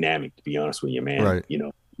that dynamic, to be honest with you, man. Right.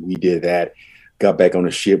 We did that, got back on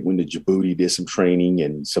the ship, went to Djibouti, did some training,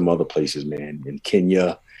 and some other places, man. In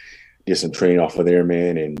Kenya, did some training off of there,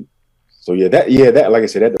 man. And so that like I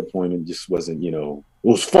said, that deployment just wasn't, it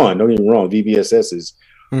was fun. Don't get me wrong, VBSSs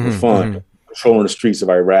were fun. patrolling the streets of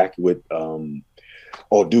Iraq with,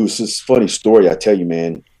 oh, dude, it's this funny story. I tell you,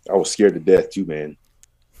 man, I was scared to death too, man.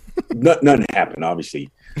 Nothing happened, obviously.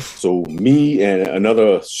 So me and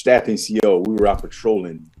another staff NCO, we were out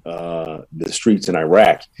patrolling the streets in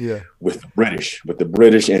Iraq with the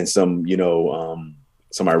British and some,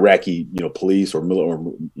 some Iraqi, police or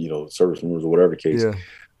service members or whatever the case. Yeah.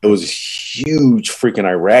 There was a huge freaking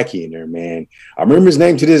Iraqi in there, man. I remember his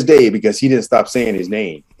name to this day because he didn't stop saying his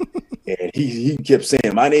name. And he kept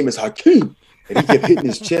saying, "My name is Hakeem." And he kept hitting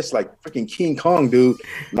his chest like freaking King Kong, dude.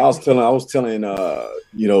 And I was telling,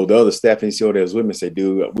 the other staff NCO that was with me, say,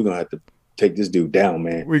 dude, we're gonna have to take this dude down,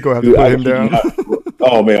 man. We're gonna have to put him down.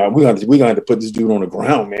 Oh man, we're gonna have to put this dude on the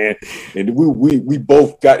ground, man. And we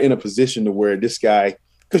both got in a position to where this guy,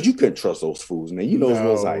 because you couldn't trust those fools, man. You know as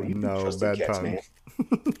well as I do. You couldn't trust the cats, man.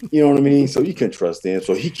 You know what I mean? So you couldn't trust them.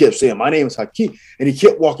 So he kept saying, "My name is Hakeem," and he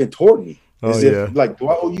kept walking toward me. As if, like, do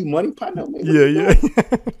I owe you money, partner? Yeah.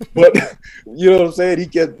 But you know what I'm saying? He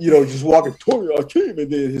kept, just walking toward me. Hakeem,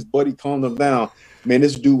 and then his buddy calmed him down. Man,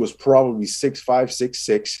 this dude was probably 6'5",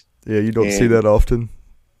 6'6". Yeah, you don't see that often.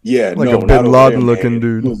 Yeah, like a Bin Laden looking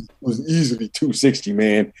dude. It was easily 260,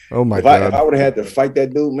 man. Oh my God! If I would have had to fight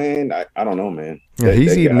that dude, man, I don't know, man. Yeah,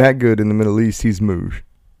 he's eating that good in the Middle East. He's moved.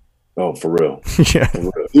 Oh, for real. Yeah. For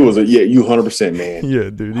real. He was you 100%, man. Yeah,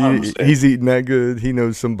 dude. He's eating that good. He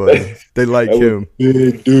knows somebody. They like him.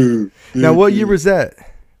 Big dude. Now, what year was that?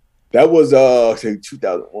 That was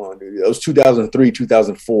 2001, dude. That was 2003,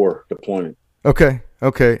 2004 deployment. Okay.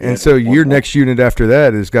 And so your next unit after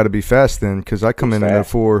that has got to be F.A.S.T then, because I come in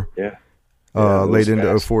 04. Yeah. Late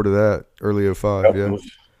into 04 to that, early 05. It was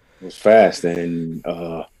F.A.S.T. And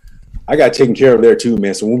I got taken care of there too,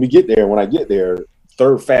 man. So when I get there,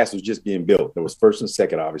 third F.A.S.T was just being built. There was first and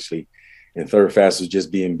second, obviously, and third F.A.S.T was just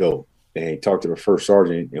being built. And he talked to the first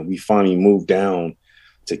sergeant, and we finally moved down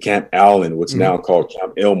to Camp Allen, what's now called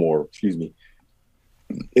Camp Elmore, excuse me.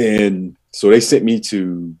 And so they sent me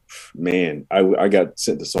to, man, I got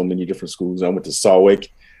sent to so many different schools. I went to Sawick.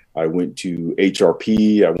 I went to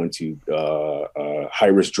HRP. I went to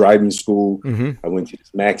high-risk driving school. I went to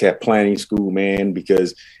this MACTAP planning school, man,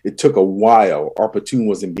 because it took a while. Our platoon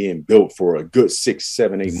wasn't being built for a good 6,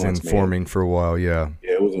 7, 8 months, man. It was informing for a while, yeah.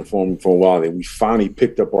 Yeah, it was informing for a while. Then we finally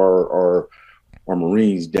picked up our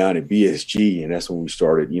Marines down at BSG, and that's when we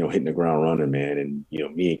started, hitting the ground running, man. And,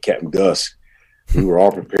 me and Captain Gus, we were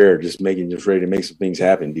all prepared, just ready to make some things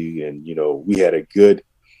happen, dude. And, we had a good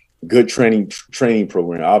training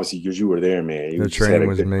program, obviously, because you were there, man. The training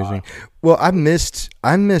was amazing. Well, I missed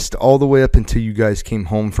all the way up until you guys came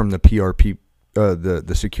home from the PRP,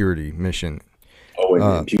 the security mission.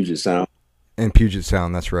 Oh, in Puget Sound. In Puget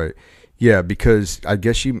Sound, that's right. Yeah, because I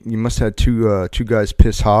guess you must have had two guys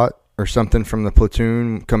piss hot or something from the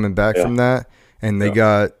platoon coming back from that, and they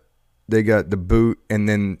got the boot, and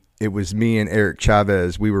then it was me and Eric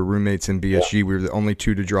Chavez. We were roommates in BSG. We were the only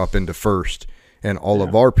two to drop into first. And all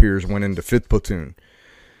of our peers went into 5th platoon.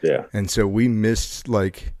 Yeah. And so we missed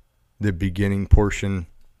like the beginning portion,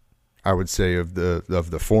 I would say, of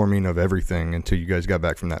the forming of everything until you guys got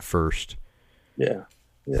back from that first. Yeah.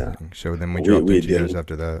 Yeah. So then we dropped into you guys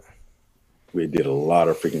after that. We did a lot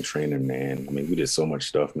of freaking training, man. I mean, we did so much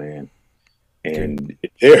stuff, man. And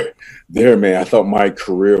there, man, I thought my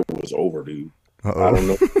career was over, dude. Uh-oh. I don't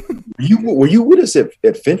know. Were you with us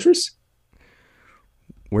at Fentress?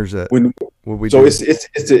 Where's that?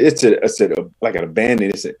 It's like an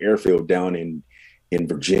abandoned. It's an airfield down in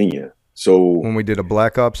Virginia. So when we did a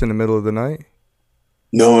black ops in the middle of the night.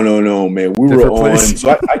 No, man. We were on.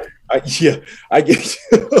 So I get. I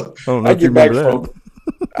get back from.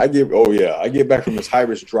 I get back from this high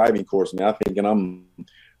risk driving course, man. I'm thinking I'm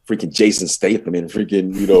freaking Jason Statham and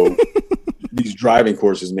freaking these driving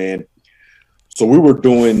courses, man. So we were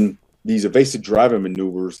doing these evasive driving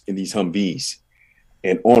maneuvers in these Humvees.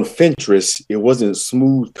 And on Fentress, it wasn't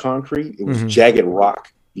smooth concrete. It was jagged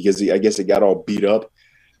rock because I guess it got all beat up.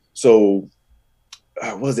 So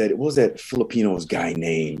what was that Filipino's guy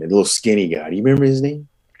name? The little skinny guy. Do you remember his name?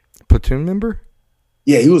 Platoon member?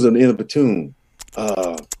 Yeah, he was in the platoon.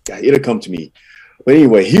 It'll come to me. But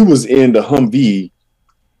anyway, he was in the Humvee,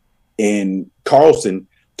 and Carlson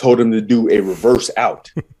told him to do a reverse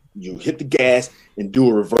out. You hit the gas and do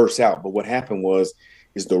a reverse out. But what happened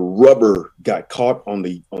is the rubber got caught on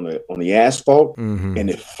the asphalt and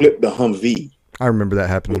it flipped the Humvee. I remember that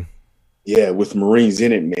happening. Yeah, with Marines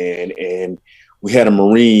in it, man. And we had a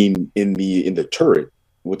Marine in the turret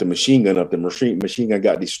with the machine gun up. The machine gun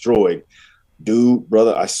got destroyed. Dude,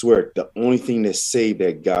 brother, I swear, the only thing that saved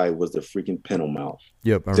that guy was the freaking pintle mount.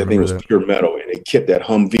 Yep, I remember that thing was pure metal, and it kept that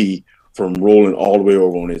Humvee from rolling all the way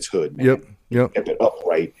over on its hood, man. Yep. Kept it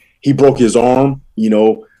upright. he broke his arm,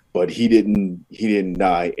 but he didn't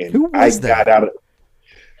die. And Who was that? got out of.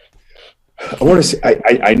 I want to say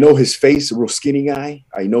I know his face, a real skinny guy.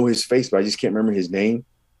 I know his face, but I just can't remember his name.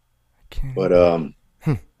 But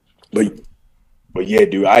yeah,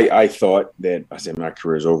 dude, I thought that I said my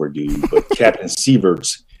career is over, dude. But Captain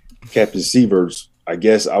Sieverts, I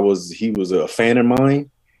guess he was a fan of mine,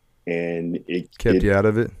 and it kept you out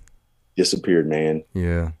of it. Disappeared, man.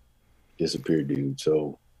 Yeah, disappeared, dude.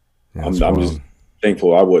 So yeah, I'm just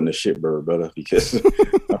thankful I wasn't a shitbird, brother, because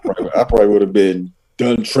I probably would have been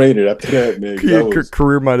done training after that, man. Your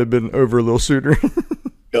career might have been over a little sooner.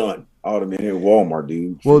 Done. I would have been in Walmart,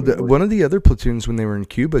 dude. Well, one of the other platoons when they were in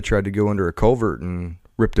Cuba tried to go under a culvert and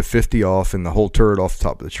ripped a 50 off and the whole turret off the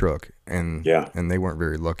top of the truck, and they weren't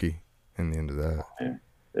very lucky in the end of that.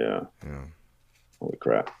 Yeah. Holy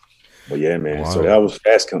crap! But yeah, man. Wow. So that was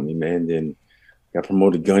F.A.S.T company, man. Then got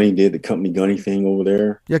promoted to Gunny, did the company Gunny thing over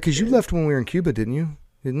there. Yeah, because you left when we were in Cuba, didn't you?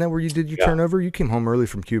 Isn't that where you did your turnover? You came home early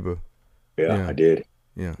from Cuba. Yeah, I did.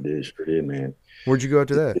 Yeah, sure did, man. Where'd you go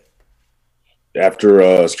after that?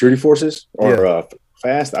 After security forces or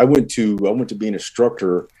F.A.S.T, I went to be an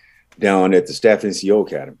instructor down at the Staff NCO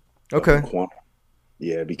Academy. Okay.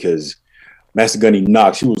 Yeah, because Master Gunny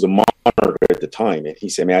Knox, he was a monitor at the time, and he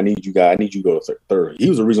said, "Man, I need you to go to third." He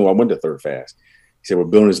was the reason why I went to third F.A.S.T. He said, "We're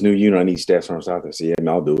building this new unit. I need staff sergeants out there." I said, "Yeah,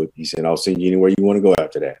 man, I'll do it." He said, "I'll send you anywhere you want to go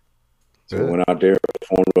after that." So I went out there,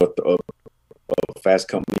 formed a F.A.S.T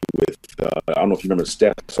company with I don't know if you remember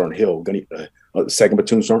Staff Sergeant Hill, Gunny, second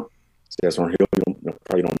platoon sergeant. Staff Sergeant Hill, you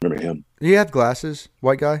probably don't remember him. He had glasses,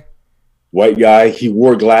 white guy. White guy. He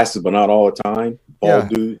wore glasses, but not all the time. Bald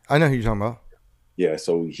dude. I know who you're talking about. Yeah,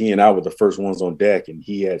 so he and I were the first ones on deck, and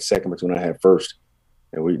he had second platoon, I had first,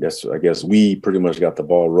 and I guess we pretty much got the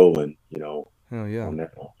ball rolling, Hell yeah. on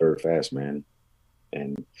that third F.A.S.T, man.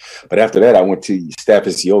 But after that, I went to Staff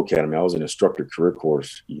NCO Academy. I was an instructor career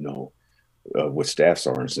course, with staff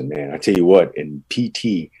sergeants, and man, I tell you what, in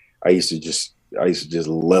PT, I used to just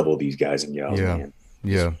level these guys and gals, man.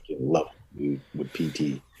 Yeah, level with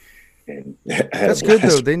PT. And that's good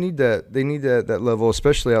though. They need that level,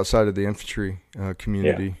 especially outside of the infantry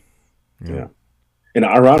community. Yeah. And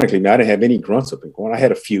ironically, man, I didn't have any grunts up in Quan. I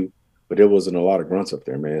had a few, but there wasn't a lot of grunts up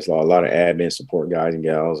there, man. It's a lot of admin support guys and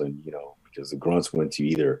gals, and because the grunts went to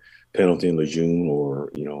either Pendleton, Lejeune, or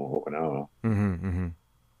Okinawa.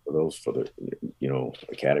 For the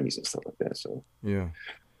academies and stuff like that. So yeah,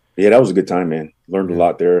 that was a good time, man. Learned a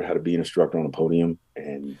lot there, how to be an instructor on a podium,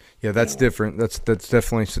 and that's different. That's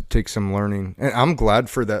definitely takes some learning, and I'm glad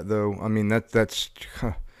for that though. I mean that's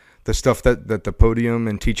the stuff that the podium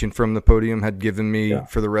and teaching from the podium had given me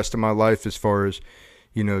for the rest of my life, as far as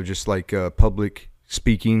just like public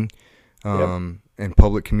speaking, and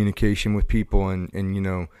public communication with people, and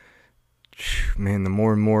man, the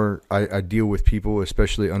more and more I deal with people,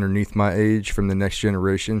 especially underneath my age, from the next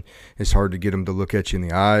generation, it's hard to get them to look at you in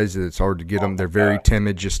the eyes. It's hard to get them. They're very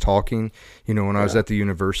timid just talking. When I was at the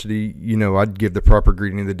university, I'd give the proper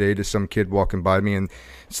greeting of the day to some kid walking by me, and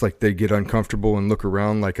it's like they get uncomfortable and look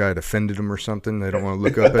around like I had offended them or something. They don't want to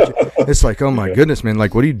look up at you. It's like, oh my goodness, man,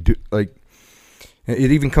 like what do you do? Like,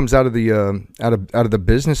 it even comes out of the out of the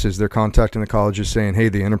businesses. They're contacting the colleges saying, "Hey,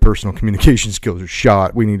 the interpersonal communication skills are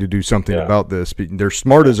shot. We need to do something about this." They're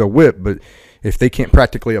smart as a whip, but if they can't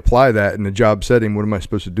practically apply that in a job setting, what am I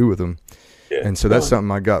supposed to do with them? And so that's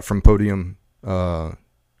something I got from podium,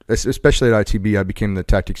 especially at ITB. I became the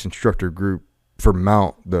tactics instructor group for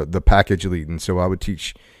Mount, the package lead, and so I would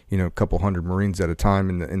teach a couple hundred Marines at a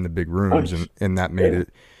time in the big rooms, and that made it.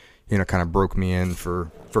 Kind of broke me in for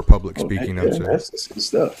public speaking. That's good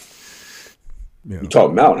stuff. Yeah. You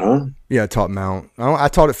taught Mount, huh? Yeah, I taught Mount. I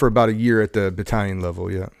taught it for about a year at the battalion level,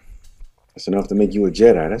 yeah. That's enough to make you a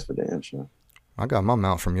Jedi. That's for damn sure. I got my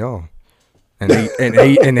Mount from y'all. And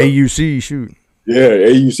AUC, shoot. Yeah,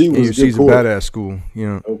 AUC's a badass school,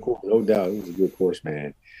 No doubt. It was a good course,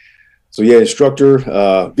 man. So, yeah, instructor,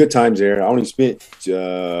 good times there. I only spent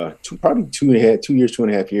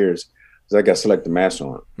 2.5 years. I got selected master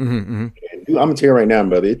on. And dude, I'm gonna tell you right now,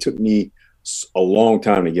 brother, it took me a long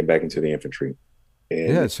time to get back into the infantry,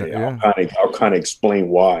 and I'll kind of explain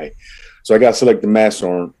why. So I got selected master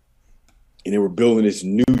on, and they were building this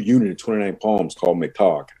new unit at 29 Palms called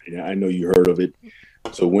McTalk. And I know you heard of it.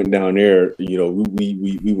 So went down there. We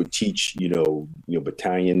would teach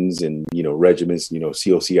battalions and regiments,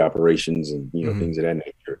 COC operations and things of that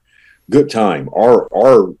nature. Good time. Our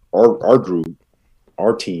group.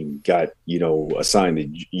 Our team got, assigned to,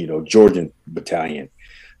 Georgian battalion,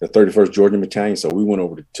 the 31st Georgian battalion. So we went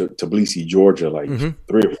over to Tbilisi, Georgia, like 3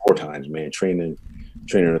 or 4 times, man, training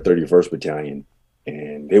the 31st battalion.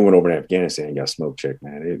 and they went over to Afghanistan and got smoke checked,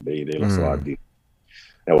 man. They lost a lot of people.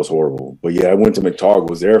 That was horrible. But yeah, I went to Mst.GySgt,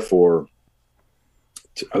 was there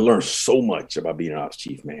I learned so much about being an ops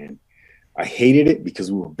chief, man. I hated it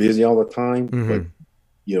because we were busy all the time. But,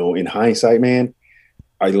 in hindsight, man,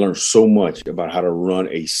 I learned so much about how to run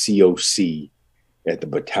a COC at the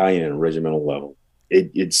battalion and regimental level.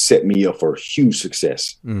 It set me up for huge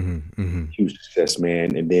success. Huge success,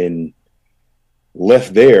 man. And then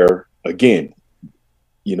left there again,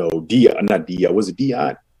 was it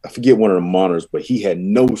DI? I forget one of the monitors, but he had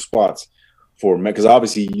no spots for men, because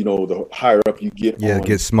obviously, the higher up you get, it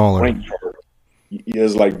gets smaller. Rank chart,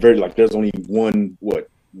 there's there's only one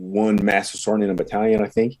master sergeant in a battalion, I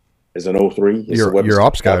think, as an 03. Your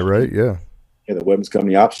ops guy, right? Yeah, the weapons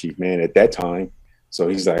company ops chief, man, at that time. So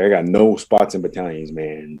he's like, I got no spots in battalions,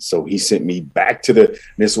 man. So he sent me back to this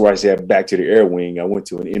is where I said back to the air wing. I went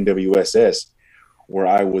to an NWSS where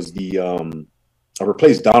I was I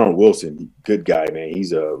replaced Donald Wilson, good guy, man.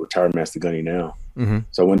 He's a retired master gunny now.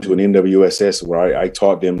 So I went to an NWSS where I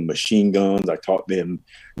taught them machine guns. I taught them,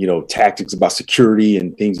 tactics about security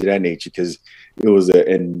and things of that nature, because it was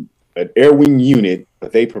an air wing unit,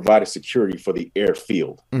 but they provided security for the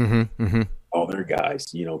airfield. All their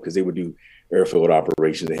guys, because they would do airfield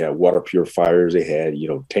operations. They had water purifiers. They had,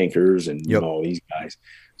 tankers and all these guys.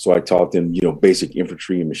 So I taught them, basic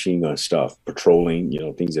infantry and machine gun stuff, patrolling,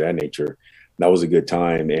 things of that nature. That was a good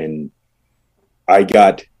time. And I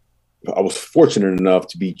was fortunate enough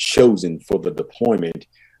to be chosen for the deployment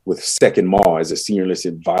with 2nd MAW as a senior list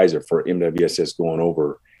advisor for MWSS going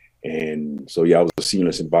over. And so, I was a senior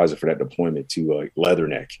list advisor for that deployment to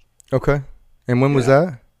Leatherneck. Okay. And when was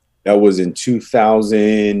that? That was in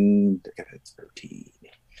 2013.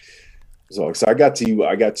 So I got to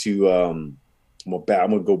I'm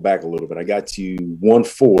gonna go back a little bit. I got to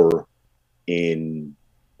 1-4 in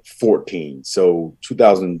 14. So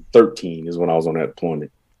 2013 is when I was on that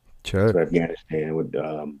deployment to Afghanistan with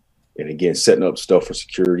and again setting up stuff for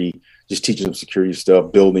security, just teaching them security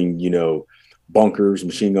stuff, building, bunkers,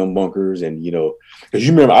 machine gun bunkers, and because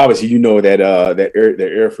you remember obviously that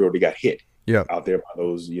airfield, they got hit out there by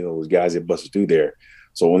those those guys that busted through there.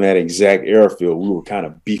 So on that exact airfield, we were kind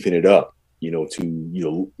of beefing it up,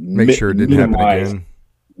 to make sure it didn't happen again.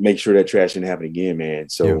 Make sure that trash didn't happen again, man.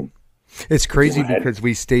 So it's crazy because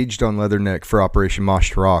we staged on Leatherneck for Operation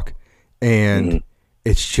Mst.GySgt, and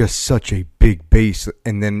it's just such a big base.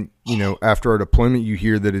 And then after our deployment, you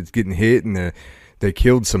hear that it's getting hit, and they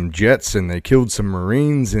killed some jets and they killed some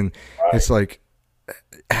Marines, and it's like,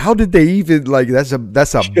 how did they even that's a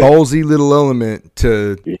ballsy little element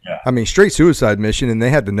to straight suicide mission, and they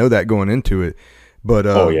had to know that going into it. But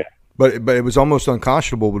but it was almost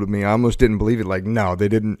unconscionable to me. I almost didn't believe it. Like, no, they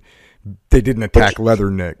didn't attack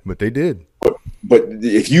Leatherneck, but they did. But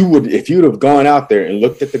if you would have gone out there and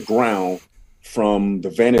looked at the ground from the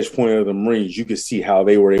vantage point of the Marines, you could see how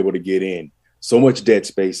they were able to get in. So much dead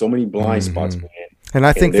space, so many blind spots, man. And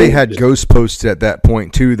I think they had ghost posts at that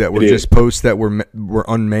point too, that were just posts that were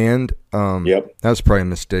unmanned. That was probably a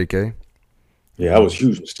mistake, eh? Yeah, that was a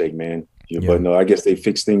huge mistake, man. But no, I guess they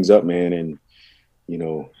fixed things up, man, and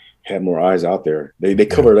had more eyes out there. They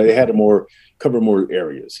covered more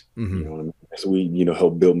areas. So we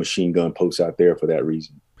helped build machine gun posts out there for that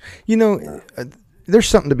reason. There's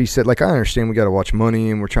something to be said. Like, I understand we got to watch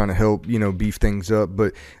money and we're trying to help, beef things up.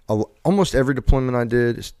 But almost every deployment I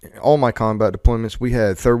did, all my combat deployments, we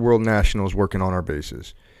had third world nationals working on our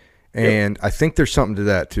bases. And I think there's something to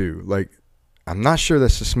that too. Like, I'm not sure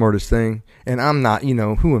that's the smartest thing. And I'm not,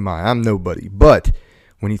 who am I? I'm nobody. But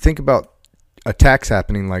when you think about attacks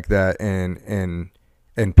happening like that and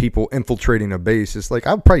people infiltrating a base, it's like,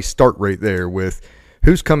 I'd probably start right there with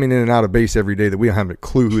who's coming in and out of base every day that we don't have a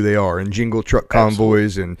clue who they are, and jingle truck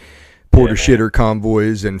convoys and porter shitter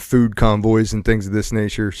convoys and food convoys and things of this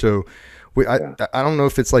nature. So I don't know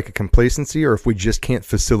if it's like a complacency or if we just can't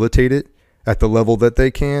facilitate it at the level that they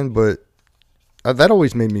can, but that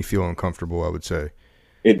always made me feel uncomfortable, I would say.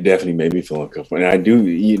 It definitely made me feel uncomfortable. And I do,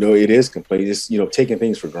 it is complacent. It's, taking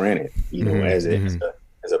things for granted, as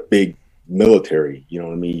a big military, you know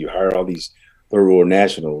what I mean? You hire all these third world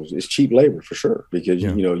nationals. It's cheap labor for sure, because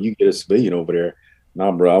you get a civilian over there.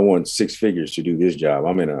 Nah, bro, I want 6 figures to do this job.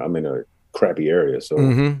 I'm in a crappy area, so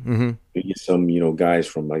you get some guys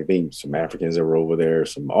from, I think, some Africans that were over there,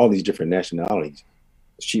 all these different nationalities.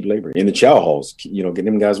 It's cheap labor in the chow halls. Get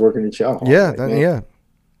them guys working in the chow halls. Yeah,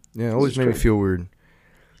 it always made me feel weird.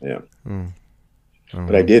 Yeah,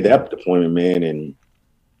 but I did that deployment, man, and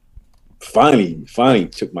finally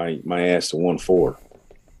took my ass to 1-4.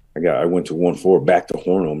 I went to 1-4 back to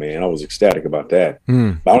Horno, man. I was ecstatic about that.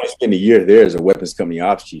 Mm. But I only spent a year there as a weapons company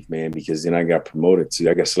ops chief, man, because then I got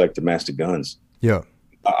I got selected to master guns. Yeah.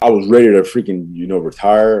 I was ready to freaking,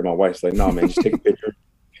 retire. My wife's like, no, man, just take a picture.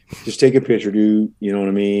 Just take a picture, dude. You know what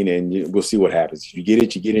I mean? And we'll see what happens. If you get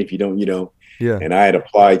it, you get it. If you don't, you don't. Yeah. And I had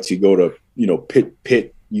applied to go to,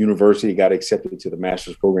 Pitt University, got accepted to the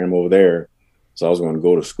master's program over there. So I was going to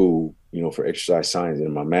go to school, for exercise science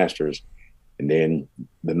in my master's. And then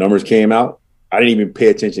the numbers came out. I didn't even pay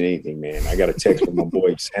attention to anything, man. I got a text from my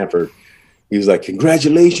boy Sanford. He was like,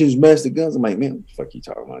 "Congratulations, Master Guns." I'm like, "Man, what the fuck you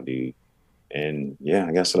talking about, dude?" And yeah,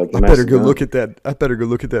 I got selected. I better go look at that. I better go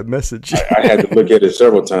look at that message. I had to look at it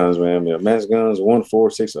several times, man. Master Guns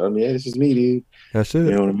 146. I mean, yeah, this is me, dude. That's it.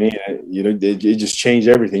 You know what I mean? It just changed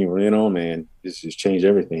everything, man. This just changed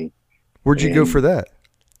everything. Where'd you go for that?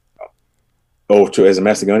 Oh, as a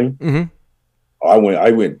Master Gunny? Mm-hmm. I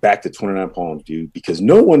went back to 29 Palms, dude, because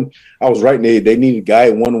no one. I was right there. They needed a guy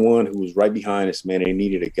at 1-1 who was right behind us, man. They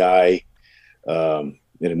needed a guy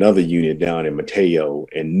in another unit down in Mateo,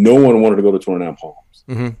 and no one wanted to go to 29 Palms.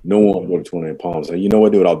 Mm-hmm. No one wanted to go to 29 Palms. So, you know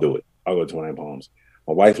what, dude? I'll do it. I'll go to 29 Palms.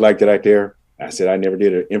 My wife liked it out there. I said I never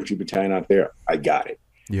did an infantry battalion out there. I got it.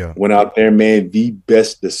 Yeah. Went out there, man. The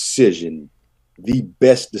best decision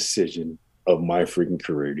of my freaking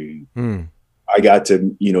career, dude. Mm. I got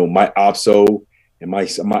to, my OPSO. And my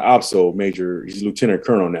OPSO major, he's a lieutenant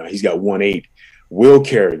colonel now. He's got 1-8. Will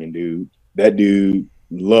Kerrigan, dude. That dude,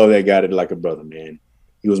 love that guy like a brother, man.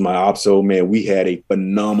 He was my OPSO, man. We had a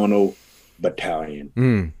phenomenal battalion.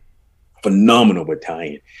 Mm. Phenomenal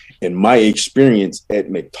battalion. And my experience at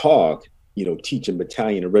McTalk, teaching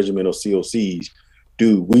battalion and regimental COCs,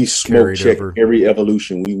 dude, we smoke checked every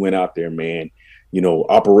evolution we went out there, man.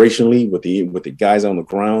 Operationally with the guys on the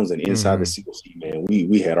grounds and inside the COC, man,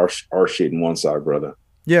 we had our shit in one side, brother.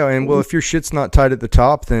 Yeah, and well, if your shit's not tight at the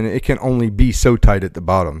top, then it can only be so tight at the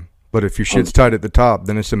bottom. But if your shit's tight at the top,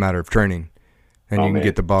 then it's a matter of training, and you can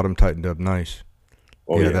get the bottom tightened up nice.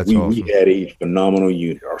 Oh yeah, that's awesome. We had a phenomenal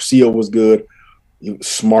unit. Our CO was good. He was the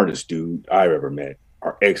smartest dude I ever met.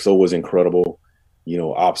 Our XO was incredible.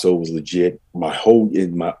 OPSO was legit. In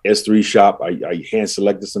my S3 shop, I hand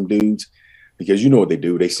selected some dudes. Because you know what they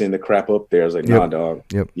do. They send the crap up there. I was like, nah, dog.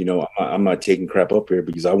 Yep. I'm not taking crap up here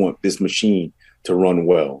because I want this machine to run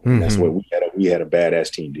well. And that's what we had a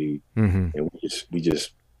badass team, dude. Mm-hmm. And we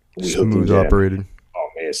smooth operated. Oh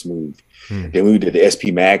man, smooth. Mm-hmm. Then we did the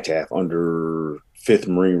SP MAGTAF under 5th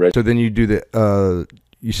Marine Regiment. So then you do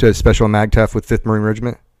you said special MAGTAF with 5th Marine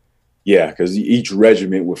Regiment? Yeah, because each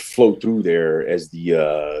regiment would float through there as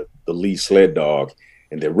the lead sled dog,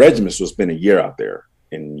 and the regiments will spend a year out there.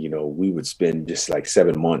 And, we would spend just like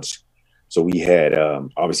 7 months. So we had,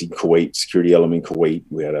 obviously, Kuwait, security element in Kuwait.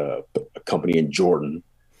 We had a company in Jordan,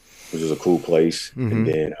 which is a cool place. Mm-hmm. And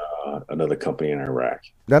then another company in Iraq.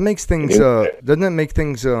 That makes things, doesn't that make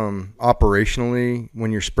things operationally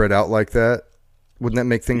when you're spread out like that? Wouldn't that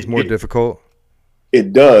make things more difficult?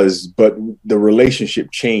 It does, but the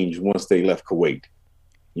relationship changed once they left Kuwait.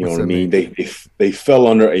 You know what I mean? They fell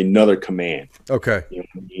under another command. Okay. You know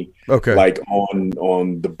what I mean? Okay. Like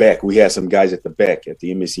on the Beck, we had some guys at the Beck at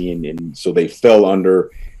the MSC, and so they fell under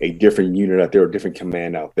a different unit out there, a different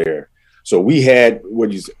command out there. So we had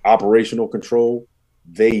what is operational control.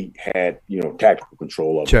 They had tactical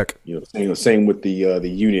control of Check. it. Same with the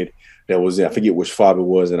unit that was I forget which fob it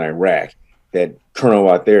was in Iraq. That colonel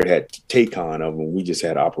out there had TACON of them. We just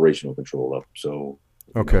had operational control of them. So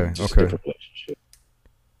okay. Different relationship.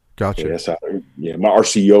 Gotcha. Yeah, that's how, my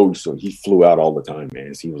RCO, so he flew out all the time,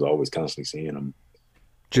 man. He was always constantly seeing them.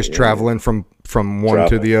 Just traveling from one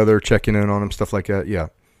to the other, checking in on them, stuff like that. Yeah.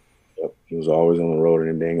 Yep. He was always on the road and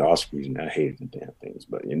them dang Ospreys, and I hated them damn things.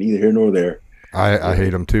 But neither here nor there. I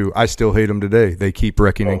hate them too. I still hate them today. They keep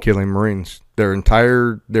wrecking and killing Marines. Their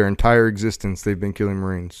entire existence, they've been killing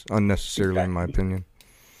Marines unnecessarily, in my opinion.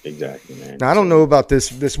 Exactly, man. Now, I don't know about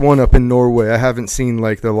this one up in Norway. I haven't seen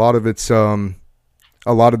like a lot of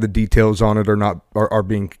the details on it are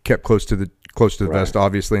being kept close to the vest,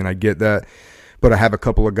 obviously, and I get that. But I have a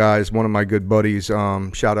couple of guys. One of my good buddies,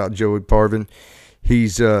 shout out Joey Parvin.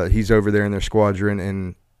 He's over there in their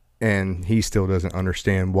squadron, and he still doesn't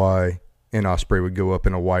understand why an Osprey would go up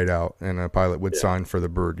in a whiteout and a pilot would sign for the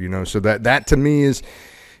bird. So that to me is,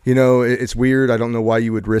 it's weird. I don't know why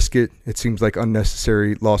you would risk it. It seems like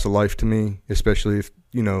unnecessary loss of life to me, especially if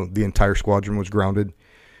the entire squadron was grounded.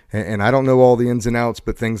 And I don't know all the ins and outs,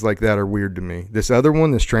 but things like that are weird to me. This other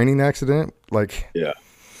one, this training accident, I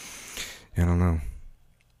don't know.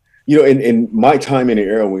 In my time in the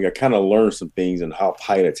Air Wing, I kind of learned some things on how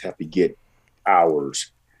pilots have to get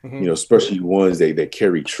hours, especially ones that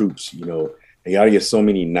carry troops. They got to get so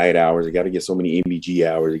many night hours. They got to get so many MBG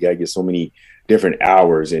hours. They got to get so many different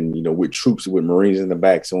hours, and with troops, with Marines in the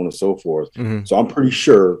back, so on and so forth. Mm-hmm. So I'm pretty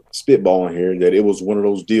sure, spitballing here, that it was one of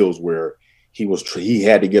those deals where he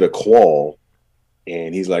had to get a qual,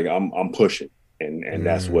 and he's like, I'm pushing, and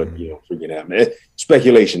that's what freaking happened.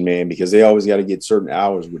 Speculation, man, because they always got to get certain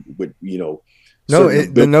hours with.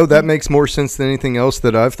 No, that makes more sense than anything else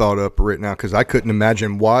that I've thought up right now, because I couldn't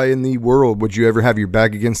imagine why in the world would you ever have your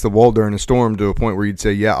back against the wall during a storm to a point where you'd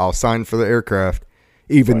say, yeah, I'll sign for the aircraft,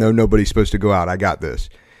 even though nobody's supposed to go out. I got this.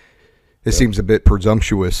 It seems a bit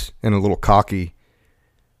presumptuous and a little cocky,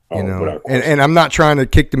 and I'm not trying to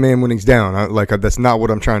kick the man when he's down. That's not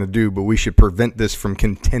what I'm trying to do, but we should prevent this from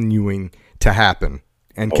continuing to happen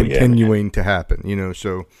to happen,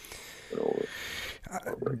 so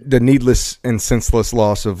the needless and senseless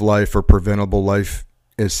loss of life or preventable life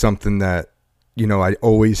is something that, I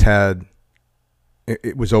always had.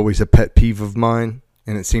 It was always a pet peeve of mine,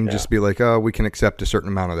 and it seemed just to be like, oh, we can accept a certain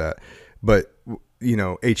amount of that. But,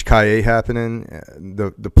 HKA happening,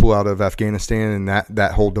 the pull out of Afghanistan, and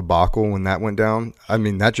that whole debacle when that went down, I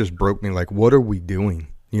mean, that just broke me. Like, what are we doing?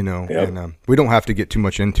 And we don't have to get too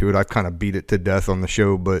much into it. I've kind of beat it to death on the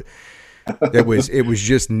show, but it was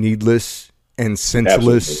just needless and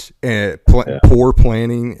senseless and poor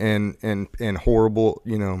planning and horrible,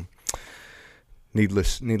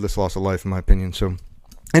 needless loss of life, in my opinion. So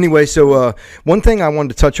anyway, one thing I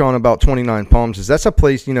wanted to touch on about 29 Palms is that's a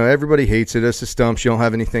place, everybody hates it. It's a stumps. You don't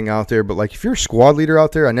have anything out there, but like if you're a squad leader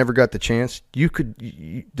out there, I never got the chance.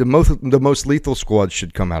 The most lethal squads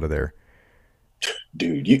should come out of there.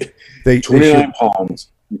 Dude, 29 Palms.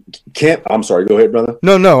 I'm sorry. Go ahead, brother.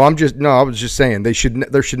 No. I was just saying there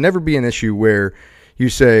should never be an issue where you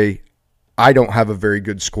say, I don't have a very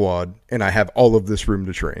good squad and I have all of this room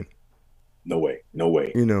to train. No way.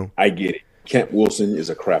 I get it. Camp Wilson is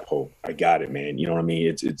a crap hole. I got it, man. You know what I mean?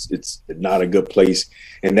 It's not a good place,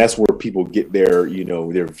 and that's where people get their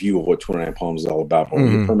their view of what 29 Palms is all about. But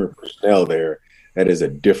when you're permanent personnel there, that is a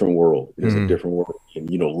different world. It is a different world, and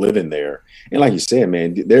living there. And like you said,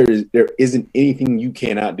 man, there isn't anything you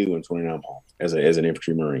cannot do in 29 Palms as an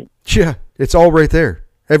infantry Marine. Yeah, it's all right there.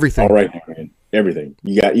 Everything. All right there, man. Everything.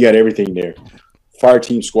 You got everything there. Fire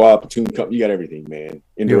team, squad, platoon, company. You got everything, man.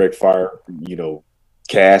 Indirect fire.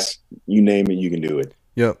 CAS. You name it, you can do it.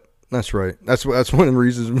 Yep. That's right. That's one of the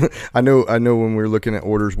reasons. I know when we were looking at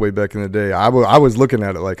orders way back in the day, I was looking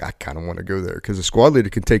at it like, I kind of want to go there because the squad leader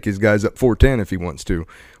can take his guys up 410 if he wants to,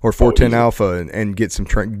 or 410 Alpha and get some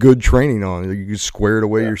good training on. You can square it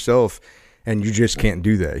away yourself, and you just can't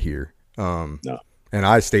do that here. No. And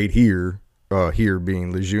I stayed here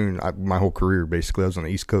being Lejeune, my whole career basically. I was on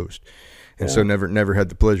the East Coast, and so never had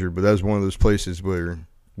the pleasure. But that was one of those places where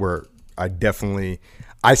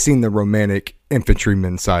I seen the romantic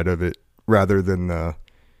infantryman side of it rather than the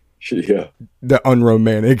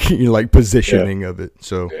unromantic positioning of it.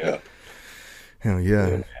 So hell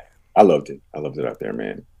yeah. I loved it out there,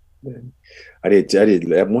 man. I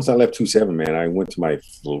did once I left 27, man. I went to my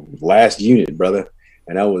last unit, brother,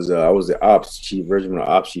 and I was the ops chief, regimental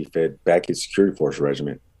ops chief back at Security Force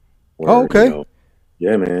Regiment. Where, okay.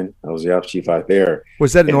 Yeah, man. I was the ops chief out there.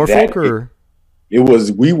 Was that in Norfolk or?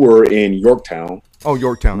 We were in Yorktown. Oh,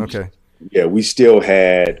 Yorktown. Okay. Yeah, we still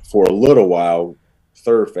had for a little while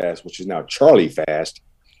 3rd F.A.S.T, which is now Charlie F.A.S.T,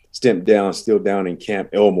 still down in Camp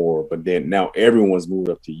Elmore, but then now everyone's moved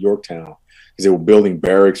up to Yorktown because they were building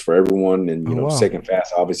barracks for everyone, and 2nd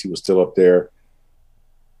F.A.S.T obviously was still up there.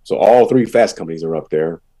 So all 3 F.A.S.T companies are up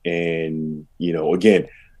there, and again,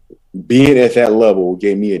 being at that level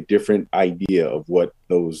gave me a different idea of what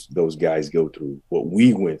those guys go through, what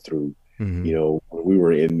we went through. When we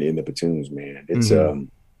were in the platoons, man. It's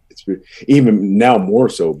even now more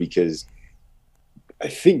so because I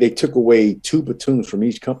think they took away 2 platoons from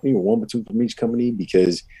each company or 1 platoon from each company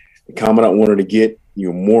because the commandant wanted to get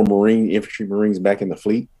more infantry Marines back in the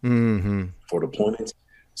fleet for deployments.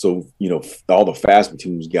 So all the fast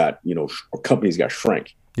platoons got companies got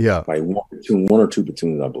shrank. Yeah, by 1 or 2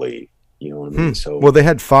 platoons, I believe. You know what I mean? So well, they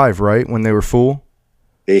had 5, right, when they were full.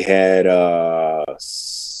 They had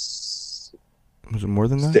was it more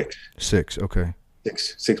than that? 6. 6, okay.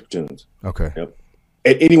 6 platoons. Okay. Yep.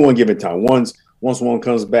 At any one given time. Once one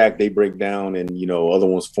comes back, they break down and other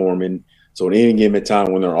ones forming. So at any given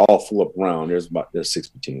time when they're all full up round, there's 6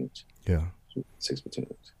 platoons. Yeah. 6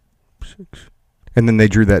 platoons. 6. And then they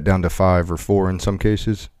drew that down to 5 or 4 in some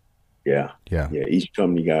cases. Yeah. Yeah. Yeah. Each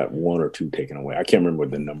company got 1 or 2 taken away. I can't remember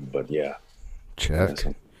the number, but yeah. Check.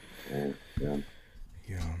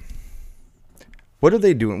 Yeah. What are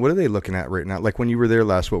they doing? What are they looking at right now? Like when you were there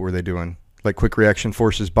last, what were they doing? Like quick reaction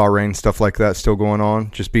forces, Bahrain, stuff like that still going on,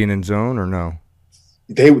 just being in zone or no?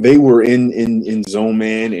 They were in zone,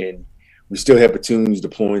 man, and we still have platoons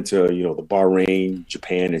deploying to, the Bahrain,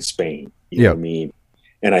 Japan, and Spain. You know what I mean?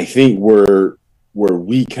 And I think where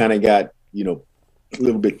we kind of got, a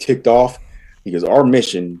little bit ticked off, because our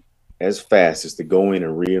mission as F.A.S.T is to go in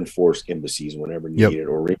and reinforce embassies whenever needed,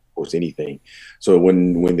 or reinforce anything. So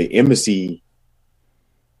when the embassy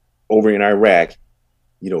over in Iraq,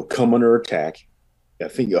 come under attack, I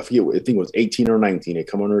think it was 18 or 19. It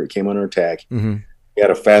came under attack. Mm-hmm. They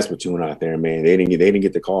had a F.A.S.T platoon out there, man. They didn't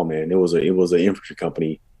get the call, man. It was an infantry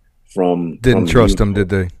company didn't trust them, did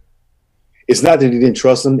they? It's not that they didn't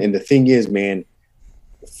trust them. And the thing is, man,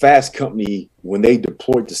 F.A.S.T company, when they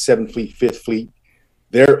deployed to 7th Fleet, 5th Fleet,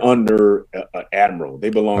 they're under an admiral. They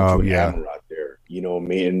belong to an admiral out there. You know what I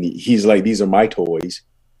mean? And he's like, these are my toys,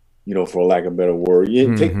 for lack of a better word.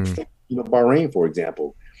 Take Bahrain, for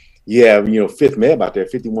example. You have, 5th Meb out there,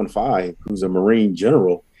 51-5, who's a Marine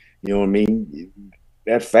general. You know what I mean?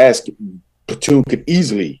 That F.A.S.T platoon could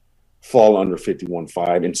easily fall under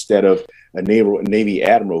 51-5 instead of a Navy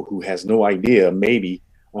admiral who has no idea, maybe,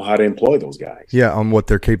 on how to employ those guys. Yeah, on what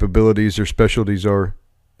their capabilities or specialties are.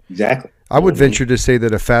 Exactly. I would venture to say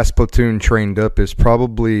that a F.A.S.T platoon trained up is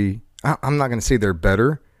probably, I'm not going to say they're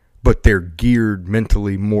better, but they're geared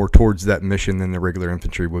mentally more towards that mission than the regular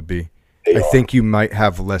infantry would be. I think you might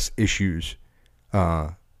have less issues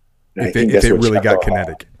if it really got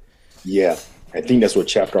kinetic. Yeah, I think that's what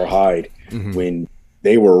chapped our hide when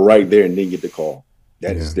they were right there and didn't get the call.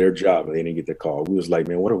 That is their job, and they didn't get the call. We was like,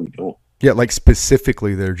 man, what are we doing? Yeah, like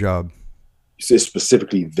specifically their job. It's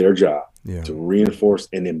specifically their job to reinforce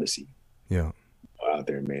an embassy. Yeah, out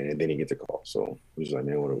there, man, and they didn't get the call. So we was like,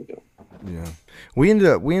 man, what are we doing? Yeah, we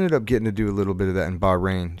ended up getting to do a little bit of that in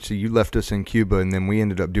Bahrain. So you left us in Cuba, and then we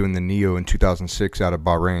ended up doing the NEO in 2006 out of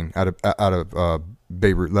Bahrain, out of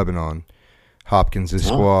Beirut, Lebanon. Hopkins'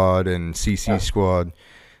 squad and CC squad,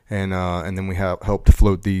 and then we helped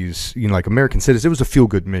float these, like American citizens. It was a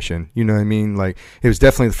feel-good mission, you know what I mean? Like, it was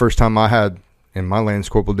definitely the first time I had, in my Lance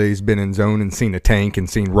Corporal days, been in zone and seen a tank and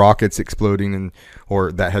seen rockets exploding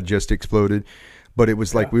or that had just exploded. But it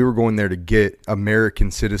was like we were going there to get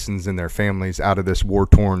American citizens and their families out of this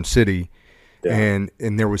war-torn city, and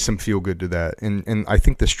there was some feel-good to that. And I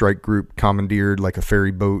think the strike group commandeered like a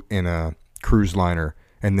ferry boat and a cruise liner,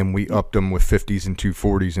 and then we upped them with 50s and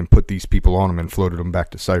 240s and put these people on them and floated them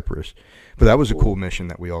back to Cyprus. But that was a cool mission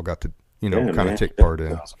that we all got to, kind of take part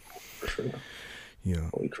in. For sure.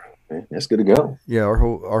 Yeah. Holy crap, man. That's good to go. Yeah, our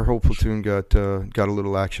whole platoon got a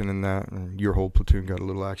little action in that, and your whole platoon got a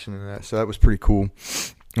little action in that. So that was pretty cool.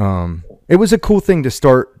 It was a cool thing to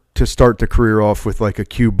start the career off with, like a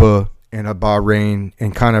Cuba and a Bahrain,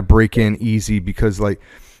 and kind of break in easy, because like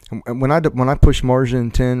when I pushed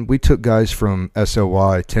Margin 10, we took guys from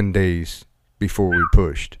SOY 10 days before we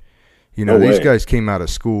pushed. These guys came out of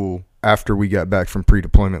school after we got back from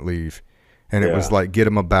pre-deployment leave, and it was like, get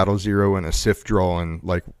them a battle zero and a SIF draw, and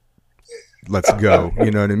like, let's go.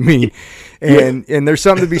 You know what I mean? And there's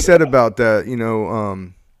something to be said about that.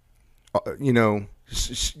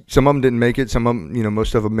 Some of them didn't make it. Some of them,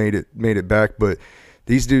 most of them made it back, but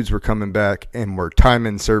these dudes were coming back and were time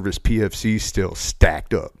in service PFC still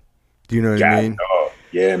stacked up. Do you know what I mean?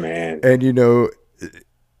 Yeah, man. And,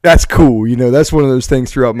 that's cool. That's one of those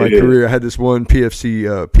things throughout my career. I had this one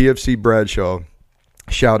PFC Bradshaw,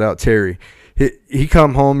 shout out Terry. He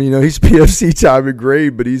come home, he's PFC time and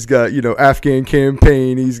grade, but he's got, Afghan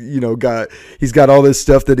campaign. He's got all this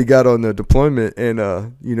stuff that he got on the deployment. And,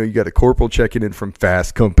 you got a corporal checking in from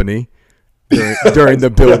F.A.S.T company during the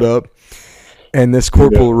build up. And this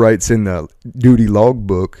corporal writes in the duty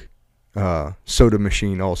logbook, soda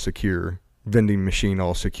machine all secure, vending machine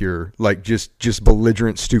all secure, like just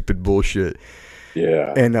belligerent, stupid bullshit.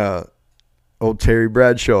 Yeah. And old Terry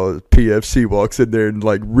Bradshaw, PFC, walks in there and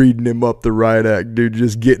like reading him up the riot act, dude,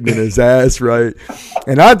 just getting in his ass, right?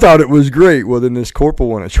 And I thought it was great. Well, then this corporal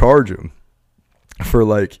want to charge him for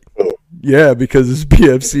like, because it's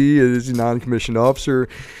PFC, it's a non-commissioned officer.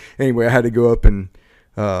 Anyway, I had to go up and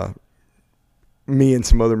me and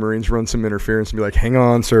some other Marines run some interference and be like, hang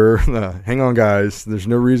on, sir. Hang on, guys. There's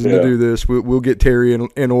no reason to do this. We'll get Terry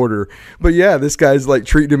in order. But, this guy's like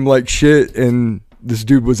treating him like shit, and this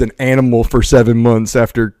dude was an animal for 7 months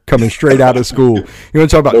after coming straight out of school. You want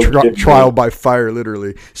to talk about trial by fire,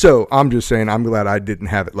 literally. So I'm just saying, I'm glad I didn't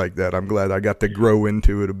have it like that. I'm glad I got to grow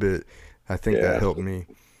into it a bit. I think that helped me.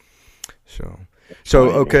 So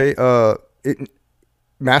okay,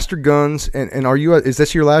 Master Guns, and are you? Is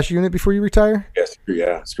this your last unit before you retire?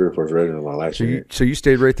 Yes, Spirit Force Regiment, my last unit. So you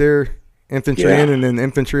stayed right there, infantry in, and then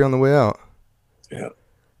infantry on the way out. Yeah.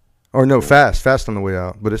 Or no, F.A.S.T on the way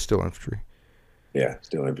out, but it's still infantry. Yeah,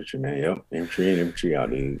 still infantry, man. Yep, infantry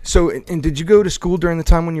out, dude. So, and did you go to school during the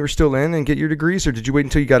time when you were still in and get your degrees, or did you wait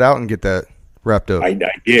until you got out and get that wrapped up? I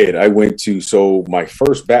did. I went to, so my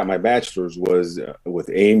my bachelor's was with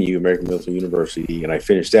AMU, American Military University, and I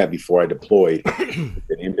finished that before I deployed at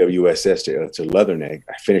MWSS to Leatherneck.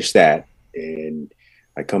 I finished that, and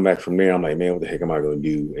I come back from there. I'm like, man, what the heck am I going to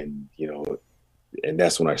do? And, and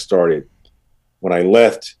that's when I started. When I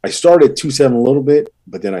left, I started 2-7 a little bit,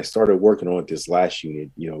 but then I started working on this last unit,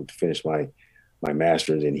 to finish my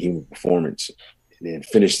master's in human performance, and then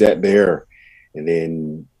finished that there, and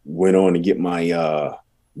then went on to get my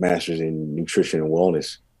master's in nutrition and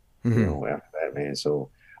wellness. After that, man. So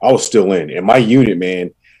I was still in, and my unit, man,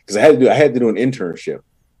 because I had to do an internship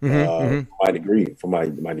for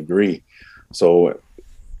my degree. So,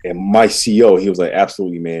 and my CO, he was like,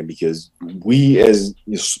 absolutely, man, because we as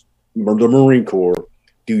the Marine Corps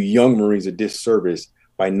do young Marines a disservice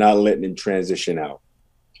by not letting them transition out.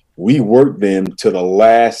 We work them to the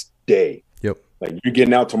last day. Yep. Like, you're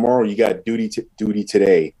getting out tomorrow, you got duty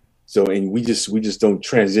today. So, and we just don't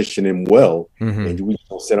transition them well, and we just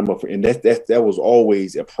don't set them up for. And that was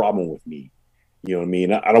always a problem with me. You know what I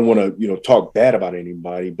mean? I don't want to talk bad about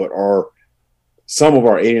anybody, but some of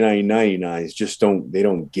our 89, 99s just don't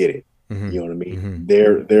get it. You know what I mean?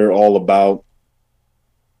 They're all about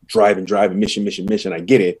driving, mission. I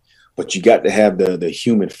get it, but you got to have the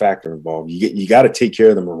human factor involved. You got to take care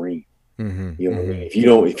of the Marine. You know what I mean? If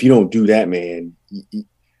you don't do that, man,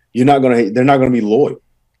 they're not gonna be loyal.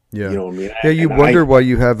 Yeah. You know what I mean? Yeah, you wonder why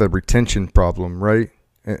you have a retention problem, right?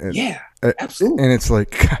 Yeah, absolutely. And it's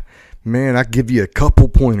like, man, I give you a couple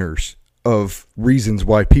pointers of reasons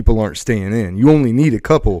why people aren't staying in. You only need a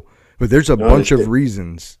couple, but there's a bunch of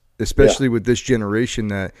reasons, especially with this generation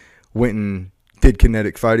that went and did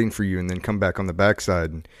kinetic fighting for you and then come back on the backside.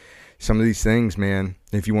 And some of these things, man,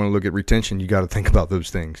 if you want to look at retention, you got to think about those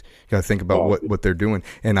things. You got to think about what they're doing.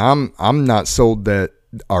 And I'm not sold that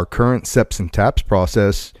our current SEPs and TAPs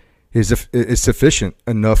process is sufficient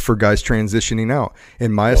enough for guys transitioning out.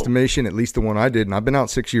 In my estimation, at least the one I did, and I've been out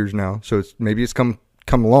 6 years now, so maybe it's come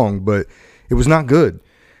along, but it was not good.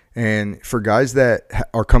 And for guys that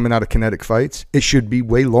are coming out of kinetic fights, it should be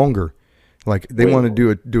way longer. Like, they want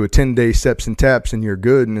to do a 10-day SEPs and TAPs and you're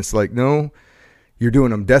good, and it's like, no, you're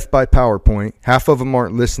doing them death by PowerPoint. Half of them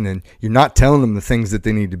aren't listening. You're not telling them the things that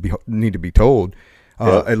they need to be told.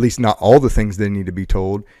 At least not all the things they need to be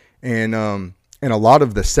told. And a lot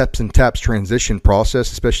of the SEPs and TAPs transition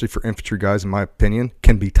process, especially for infantry guys, in my opinion,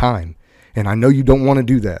 can be time. And I know you don't want to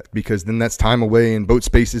do that, because then that's time away and boat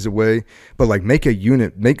spaces away. But, like, make a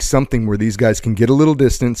unit, make something where these guys can get a little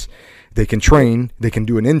distance. They can train. They can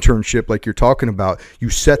do an internship like you're talking about. You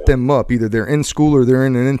set them up. Either they're in school or they're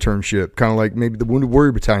in an internship, kind of like maybe the Wounded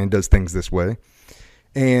Warrior Battalion does things this way.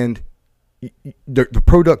 And the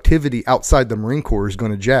productivity outside the Marine Corps is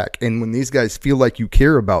going to jack. And when these guys feel like you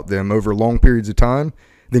care about them over long periods of time,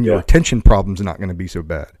 then your retention problems are not going to be so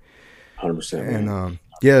bad. 100%. And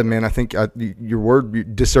yeah, man, I think your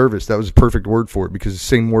word disservice, that was a perfect word for it, because the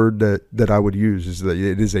same word that I would use is that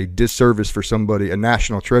it is a disservice for somebody, a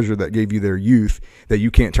national treasure that gave you their youth, that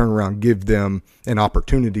you can't turn around and give them an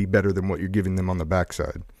opportunity better than what you're giving them on the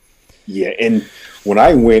backside. Yeah, and when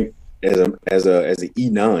I went as a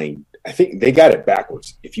E9, I think they got it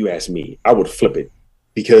backwards. If you ask me, I would flip it,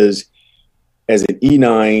 because as an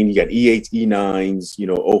E9, you got E8s,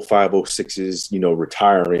 E9s, 05, 06s,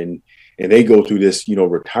 retiring. And they go through this,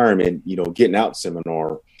 retirement, getting out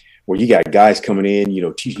seminar where you got guys coming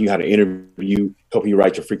in, teaching you how to interview, helping you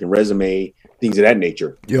write your freaking resume, things of that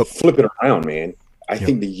nature. Yep. Flip it around, man. I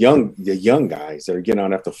think the young guys that are getting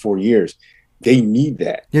out after 4 years, they need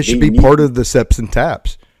that. It should be part of the SEPs and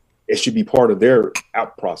TAPs. It should be part of their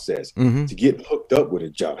out process to get hooked up with a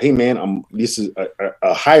job. Hey, man, this is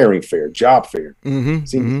a hiring fair, job fair.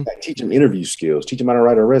 I teach them interview skills, teach them how to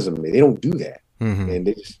write a resume. They don't do that. And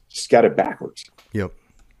they just got it backwards. Yep.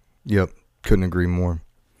 Couldn't agree more.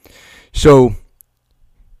 So,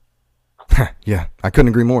 yeah, I couldn't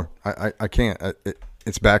agree more. I can't.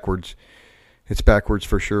 It's backwards. It's backwards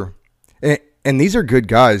for sure. And these are good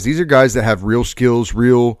guys. These are guys that have real skills,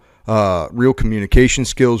 real communication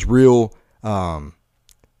skills, real,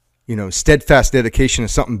 steadfast dedication to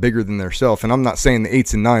something bigger than themselves. And I'm not saying the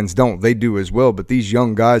 8s and 9s don't. They do as well. But these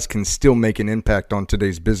young guys can still make an impact on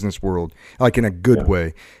today's business world, like in a good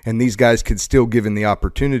way. And these guys could still, given the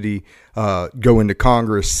opportunity, go into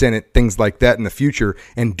Congress, Senate, things like that in the future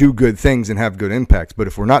and do good things and have good impacts. But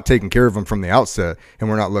if we're not taking care of them from the outset and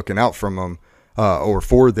we're not looking out from them or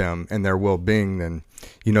for them and their well-being, then,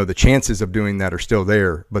 the chances of doing that are still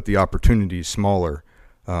there, but the opportunity is smaller.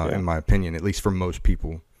 in my opinion, at least for most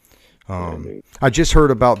people. I just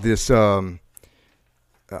heard about this. I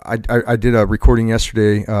did a recording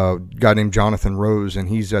yesterday. A guy named Jonathan Rose, and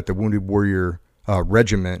he's at the Wounded Warrior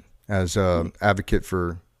Regiment as advocate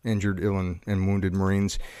for injured, ill, and wounded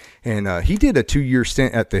Marines. And he did a 2-year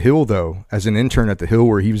stint at the Hill, though, as an intern at the Hill,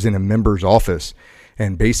 where he was in a member's office.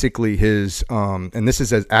 And basically his, and this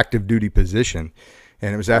is an active duty position.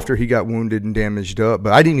 And it was after he got wounded and damaged up.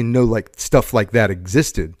 But I didn't even know like stuff like that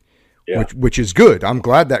existed, which is good. I'm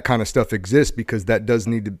glad that kind of stuff exists, because that does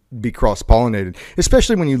need to be cross-pollinated,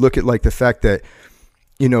 especially when you look at like the fact that,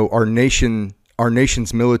 you know, our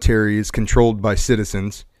nation's military is controlled by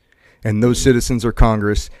citizens, and those citizens are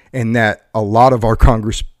Congress, and that a lot of our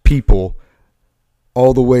Congress people,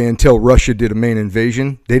 all the way until Russia did a main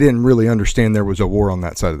invasion, they didn't really understand there was a war on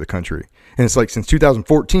that side of the country. And it's like since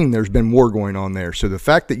 2014, there's been war going on there. So the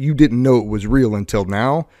fact that you didn't know it was real until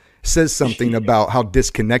now says something about how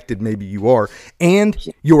disconnected maybe you are, and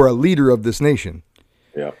you're a leader of this nation.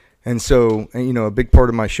 Yeah. And so, you know, a big part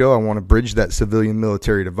of my show, I want to bridge that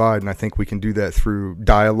civilian-military divide, and I think we can do that through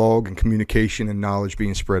dialogue and communication and knowledge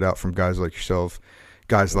being spread out from guys like yourself,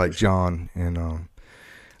 guys like John. And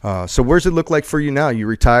so where's it look like for you now? You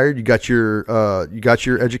retired, you got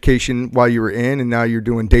your education while you were in, and now you're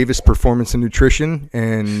doing Davis Performance and Nutrition.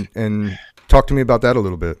 And talk to me about that a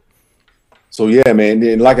little bit. So, yeah, man,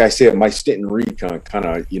 and like I said, my stint in recon kind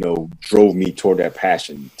of, you know, drove me toward that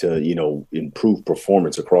passion to, you know, improve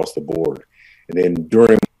performance across the board. And then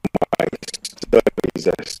during my studies,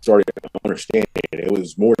 I started understanding it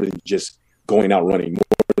was more than just going out running,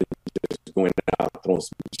 more than just going out throwing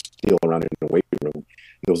some steel around in the weight room.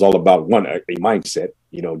 It was all about, one, a mindset,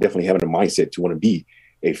 you know, definitely having a mindset to want to be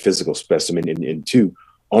a physical specimen, and two,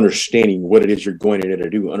 understanding what it is you're going in there to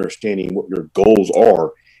do, understanding what your goals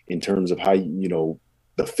are in terms of how, you know,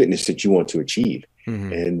 the fitness that you want to achieve.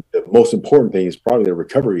 Mm-hmm. And the most important thing is probably the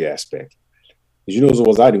recovery aspect. Because you know as well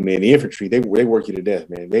as I do, man, the infantry, they work you to death,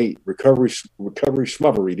 man. They recovery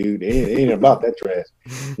schmuffery, dude. It ain't about that trash.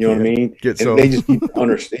 You know what I mean? And they just need to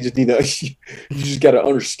understand. They just need to, you just got to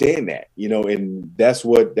understand that, you know, and that's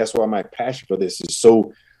why my passion for this is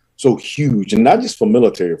so huge, and not just for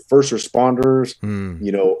military, first responders,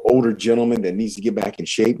 you know, older gentlemen that needs to get back in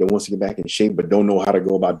shape, that wants to get back in shape, but don't know how to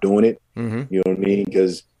go about doing it. Mm-hmm. You know what I mean?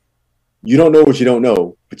 Because you don't know what you don't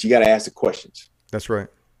know, but you got to ask the questions. That's right.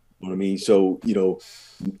 You know what I mean? So, you know,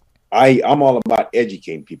 I'm all about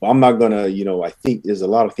educating people. I'm not going to, you know, I think there's a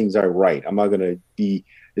lot of things I write. I'm not going to be,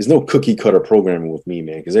 there's no cookie cutter programming with me,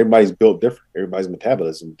 man, because everybody's built different. Everybody's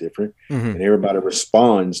metabolism is different, and everybody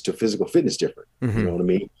responds to physical fitness different. Mm-hmm. You know what I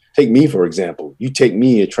mean? Take me, for example. You take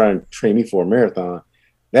me and try and train me for a marathon.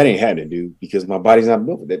 That ain't happening, dude, because my body's not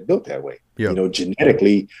built that way. Yep. You know,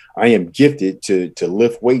 genetically, I am gifted to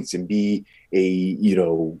lift weights and be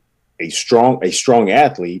a strong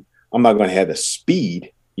athlete. I'm not going to have the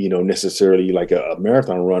speed, you know, necessarily like a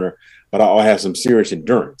marathon runner, but I'll have some serious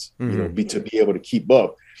endurance, you know, to be able to keep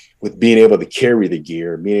up with being able to carry the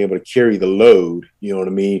gear, being able to carry the load. You know what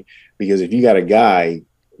I mean? Because if you got a guy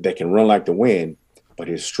that can run like the wind, but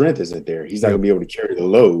his strength isn't there, he's not going to be able to carry the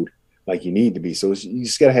load like you need to be. So you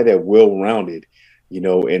just got to have that well-rounded, you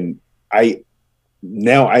know, and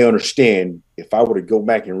now I understand if I were to go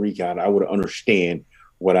back and recon, I would understand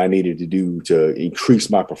what I needed to do to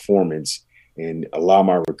increase my performance and allow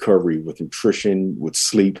my recovery with nutrition, with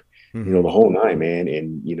sleep, you know, the whole nine, man.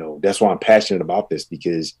 And, you know, that's why I'm passionate about this,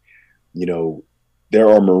 because, you know, there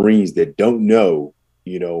are Marines that don't know,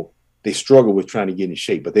 you know, they struggle with trying to get in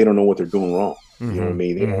shape, but they don't know what they're doing wrong. You know what I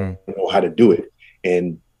mean? They don't know how to do it.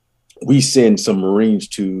 And we send some Marines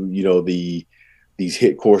to, you know, these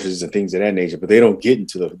HIT courses and things of that nature, but they don't get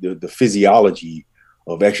into the physiology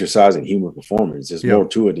of exercise and human performance. There's more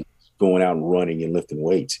to it than going out and running and lifting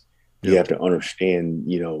weights. You have to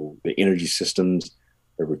understand, you know, the energy systems,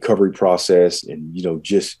 the recovery process, and, you know,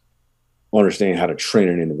 just understand how to train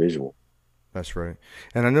an individual. That's right.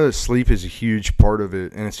 And I know that sleep is a huge part of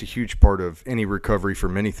it, and it's a huge part of any recovery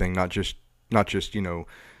from anything, not just you know,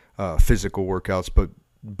 physical workouts,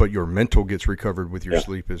 but your mental gets recovered with your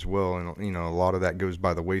sleep as well. And, you know, a lot of that goes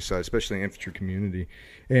by the wayside, especially in the infantry community.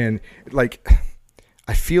 And like,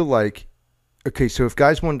 I feel like, okay, so if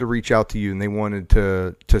guys wanted to reach out to you and they wanted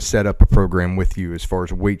to set up a program with you as far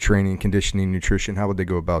as weight training, conditioning, nutrition, how would they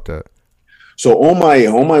go about that? So on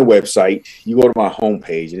my website, you go to my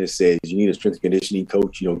homepage and it says you need a strength and conditioning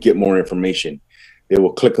coach, you know, get more information. They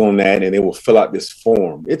will click on that and they will fill out this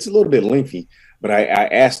form. It's a little bit lengthy, but I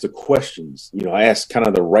ask the questions, you know, I ask kind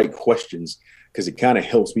of the right questions because it kind of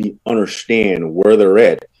helps me understand where they're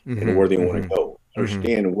at and where they want to go.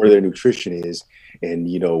 understand where their nutrition is and,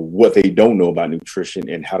 what they don't know about nutrition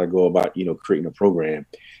and how to go about, creating a program.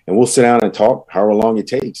 And we'll sit down and talk however long it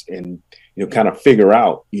takes and, kind of figure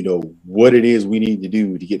out, what it is we need to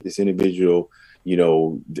do to get this individual,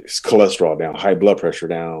 this cholesterol down, high blood pressure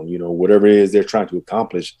down, whatever it is they're trying to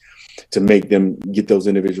accomplish to make them get those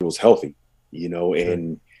individuals healthy,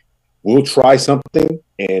 and we'll try something.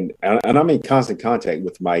 And I'm in constant contact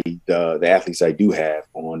with the athletes I do have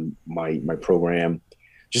on my program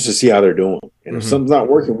just to see how they're doing. And if something's not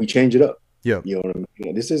working, we change it up. Yeah. You know what I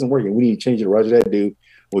mean? This isn't working. We need to change it. Roger that, dude.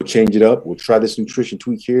 We'll change it up. We'll try this nutrition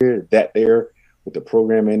tweak here, that there with the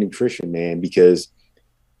program and nutrition, man, because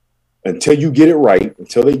until they get it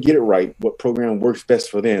right, what program works best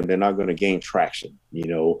for them, they're not going to gain traction,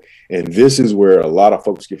 and this is where a lot of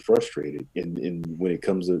folks get frustrated in when it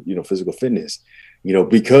comes to, physical fitness,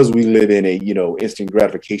 because we live in a, instant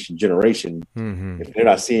gratification generation. If they're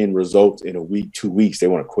not seeing results in a week, 2 weeks, they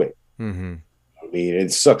want to quit. I mean,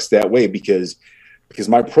 it sucks that way because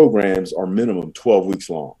my programs are minimum 12 weeks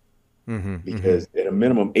long. Because at a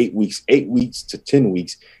minimum 8 weeks to 10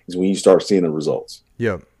 weeks is when you start seeing the results.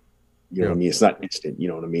 Yeah. You know what I mean? It's not instant, you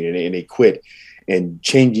know what I mean? And they quit, and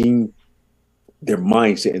changing their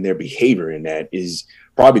mindset and their behavior in that is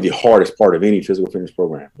probably the hardest part of any physical fitness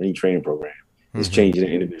program, any training program, is changing the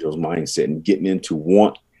individual's mindset and getting into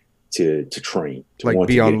want to train. Like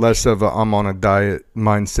be on less of a I'm on a diet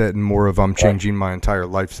mindset and more of I'm changing my entire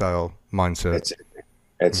lifestyle mindset.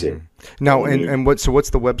 That's it. Now, what's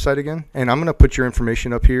the website again? And I'm going to put your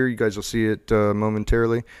information up here. You guys will see it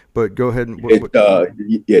momentarily, but go ahead and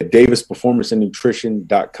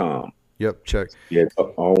DavisPerformanceandNutrition.com. Yep. Check. Yeah.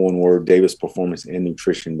 All one word,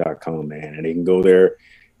 DavisPerformanceandNutrition.com, man. And they can go there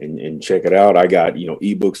and check it out. I got,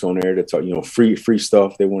 eBooks on there to talk, free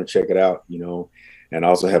stuff. They want to check it out, and I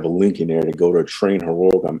also have a link in there to go to Train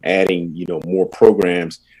Heroic. I'm adding, more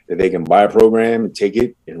programs that they can buy a program and take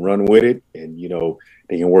it and run with it. And,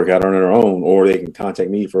 they can work out on their own, or they can contact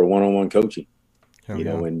me for a one-on-one coaching,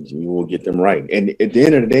 and we will get them right. And at the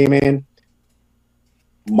end of the day, man,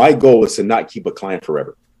 my goal is to not keep a client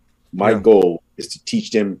forever. My goal is to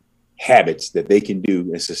teach them habits that they can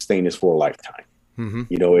do and sustain this for a lifetime.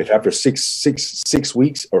 If after six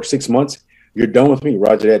weeks or 6 months, you're done with me,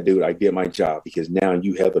 Roger that, dude, I did my job, because now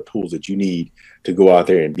you have the tools that you need to go out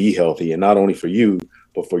there and be healthy, and not only for you,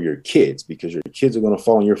 but for your kids, because your kids are going to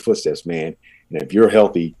follow in your footsteps, man. And if you're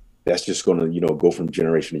healthy, that's just going to, go from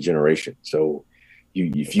generation to generation. So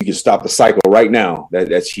if you can stop the cycle right now,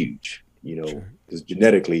 that's huge, because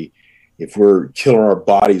genetically, if we're killing our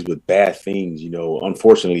bodies with bad things,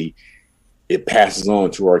 unfortunately, it passes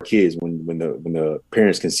on to our kids. When the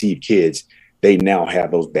parents conceive kids, they now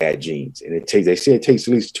have those bad genes. And they say it takes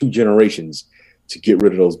at least 2 generations to get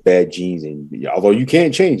rid of those bad genes. And although you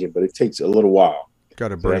can't change it, but it takes a little while. Got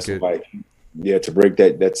to break it. To break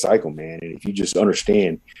that cycle, man. And if you just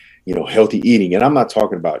understand, healthy eating, and I'm not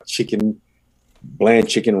talking about bland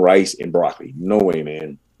chicken, rice, and broccoli. No way,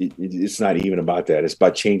 man. It's not even about that. It's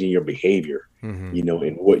about changing your behavior,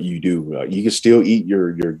 in what you do. You can still eat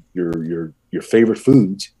your favorite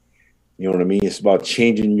foods. You know what I mean? It's about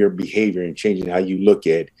changing your behavior and changing how you look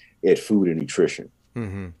at food and nutrition.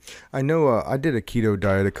 I know I did a keto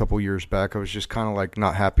diet a couple years back. I was just kind of like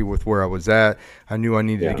not happy with where I was at. I knew I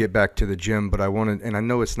needed to get back to the gym, but I wanted, and I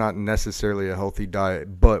know it's not necessarily a healthy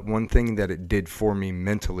diet, but one thing that it did for me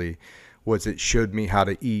mentally was it showed me how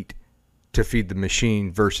to eat to feed the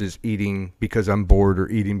machine versus eating because I'm bored or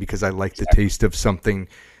eating because I like the taste of something.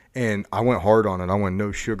 And I went hard on it. I went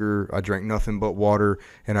no sugar. I drank nothing but water,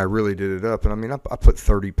 and I really did it up. And I mean, I put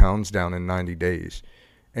 30 pounds down in 90 days.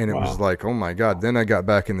 And it was like, oh my God. Then I got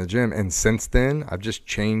back in the gym. And since then, I've just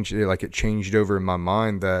changed it. Like it changed over in my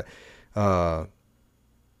mind that, I'm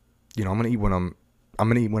going to eat when I'm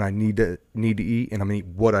going to eat when I need to eat, and I'm going to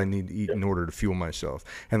eat what I need to eat in order to fuel myself.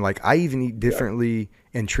 And like, I even eat differently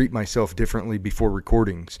and treat myself differently before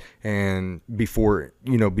recordings and before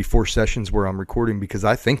sessions where I'm recording, because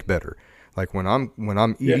I think better. Like when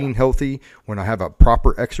I'm eating healthy, when I have a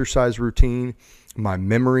proper exercise routine, my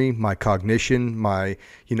memory, my cognition, my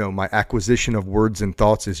acquisition of words and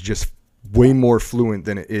thoughts is just way more fluent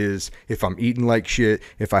than it is if I'm eating like shit,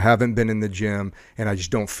 if I haven't been in the gym, and I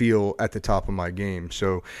just don't feel at the top of my game.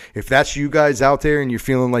 So if that's you guys out there and you're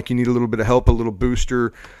feeling like you need a little bit of help, a little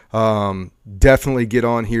booster, definitely get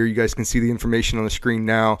on here. You guys can see the information on the screen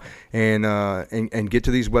now, and get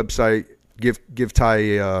to these website, give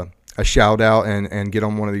Ty a shout out and get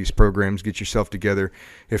on one of these programs, get yourself together.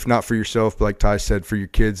 If not for yourself, like Ty said, for your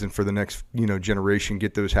kids and for the next, generation,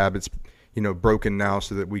 get those habits, broken now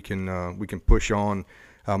so that we can push on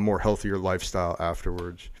more healthier lifestyle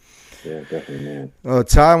afterwards. Yeah, definitely, man.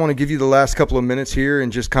 Ty, I want to give you the last couple of minutes here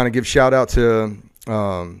and just kind of give shout out to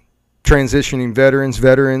transitioning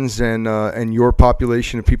veterans, and your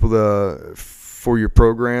population of people for your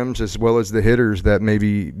programs, as well as the hitters that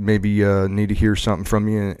maybe need to hear something from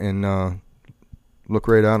you and look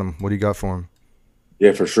right at them. What do you got for them?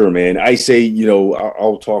 Yeah, for sure, man. I say,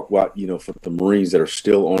 I'll talk about, for the Marines that are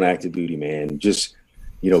still on active duty, man, just,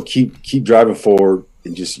 keep driving forward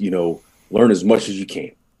and just, learn as much as you can.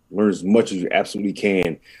 Learn as much as you absolutely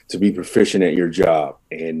can to be proficient at your job.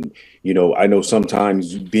 And, I know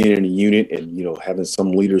sometimes being in a unit and, having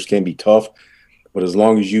some leaders can be tough, but as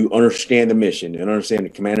long as you understand the mission and understand the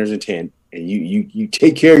commander's intent and you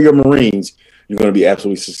take care of your Marines, you're going to be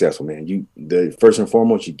absolutely successful, man. First and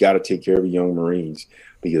foremost, you got to take care of your young Marines,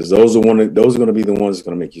 because those are going to be the ones that's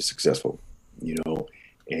going to make you successful,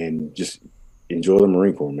 and just enjoy the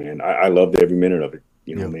Marine Corps, man. I loved every minute of it,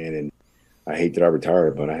 man. And I hate that I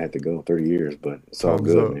retired, but I had to go 30 years, but it's all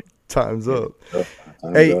good, man. Time's up.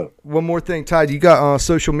 Hey, one more thing, Ty, you got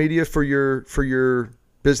social media for your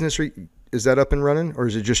business? Is that up and running, or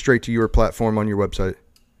is it just straight to your platform on your website?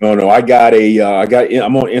 No, I'm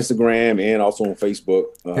on Instagram and also on Facebook.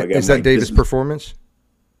 Is that Davis Performance?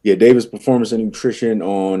 Yeah, Davis Performance and Nutrition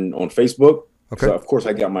on Facebook. Okay. So of course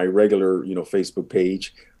I got my regular, Facebook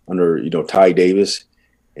page under, Ty Davis.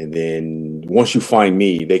 And then once you find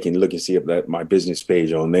me, they can look and see if my business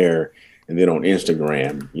page on there. And then on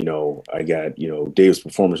Instagram, I got, Davis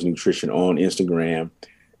Performance Nutrition on Instagram,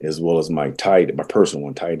 as well as my personal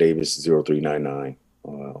one, Ty Davis 0399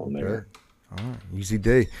 on there. All right, easy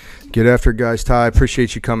day. Get after it, guys. Ty, I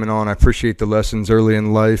appreciate you coming on. I appreciate the lessons early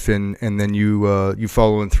in life, and then you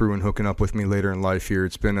following through and hooking up with me later in life here.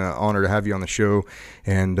 It's been an honor to have you on the show,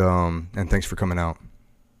 and thanks for coming out.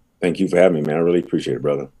 Thank you for having me, man. I really appreciate it,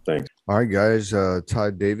 brother. Thanks. All right, guys.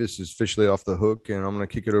 Ty Davis is officially off the hook, and I'm going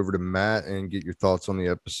to kick it over to Matt and get your thoughts on the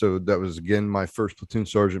episode. That was, again, my first platoon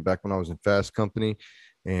sergeant back when I was in F.A.S.T company,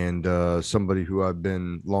 and somebody who I've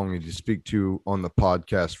been longing to speak to on the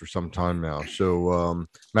podcast for some time now. So,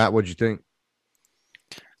 Matt, what'd you think?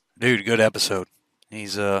 Dude, good episode.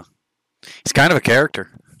 He's kind of a character.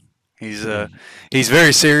 He's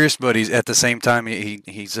very serious, but he's at the same time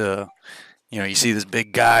he's you see this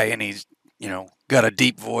big guy and he's got a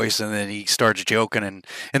deep voice, and then he starts joking, and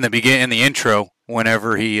in the intro,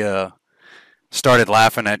 whenever he started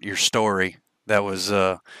laughing at your story, that was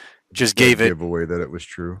just gave away that it was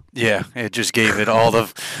true. Yeah, it just gave it all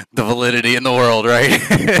the validity in the world, right?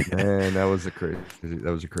 Man, that was a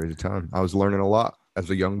crazy time. I was learning a lot as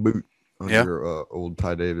a young boot under old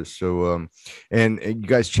Ty Davis. So and you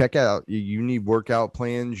guys check out, you need workout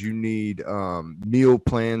plans, you need meal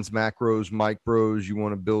plans, macros, micros, you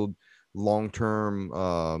want to build long-term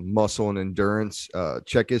muscle and endurance,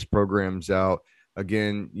 check his programs out.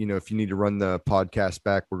 Again, if you need to run the podcast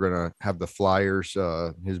back, we're going to have the flyers,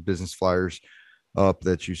 his business flyers up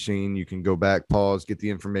that you've seen. You can go back, pause, get the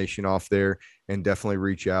information off there, and definitely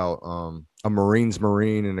reach out. A Marine's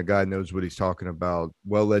Marine, and a guy knows what he's talking about,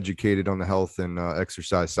 well-educated on the health and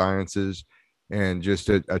exercise sciences, and just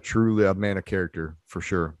a truly a man of character, for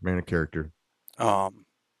sure. Man of character.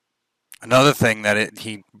 Another thing that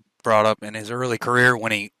he brought up in his early career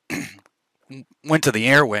when he went to the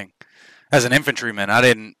air wing as an infantryman, I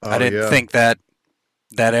didn't think that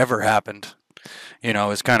ever happened.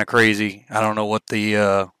 It's kind of crazy. I don't know what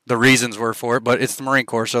the reasons were for it, but it's the Marine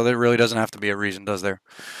Corps, so there really doesn't have to be a reason, does there?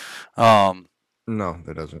 No,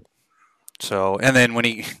 there doesn't. So, and then when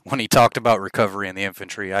he talked about recovery in the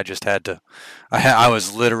infantry, I just had to. I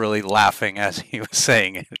was literally laughing as he was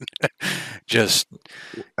saying it. Just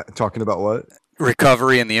talking about what?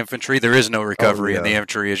 Recovery in the infantry. There is no recovery in the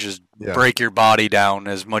infantry. It's just break your body down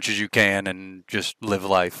as much as you can and just live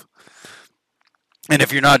life. And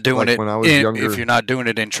if you're not doing if you're not doing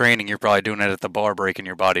it in training, you're probably doing it at the bar, breaking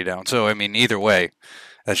your body down. So I mean, either way,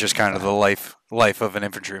 that's just kind of the life of an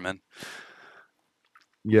infantryman.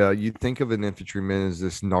 Yeah, you think of an infantryman as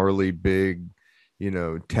this gnarly, big,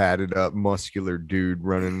 tatted up, muscular dude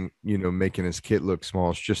running, making his kit look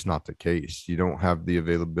small. It's just not the case. You don't have the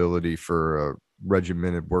availability for a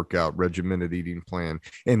regimented workout, regimented eating plan,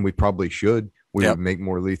 and we probably should. We would make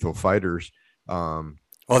more lethal fighters.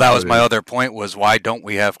 Well, that was my other point, was why don't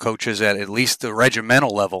we have coaches at least the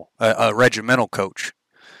regimental level, a regimental coach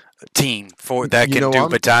team that can do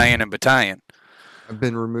battalion and battalion. I've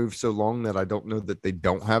been removed so long that I don't know that they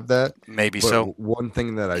don't have that. Maybe but so. One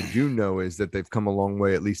thing that I do know is that they've come a long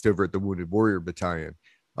way, at least over at the Wounded Warrior Battalion,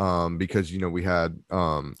 because we had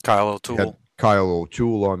Kyle Kyle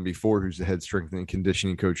O'Toole on before, who's the head strength and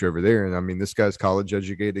conditioning coach over there. And I mean, this guy's college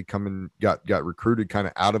educated, got recruited kind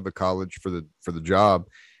of out of a college for the job,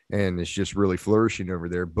 and is just really flourishing over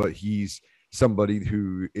there. But he's somebody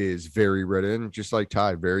who is very read in, just like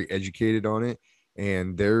Ty, very educated on it.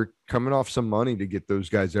 And they're coming off some money to get those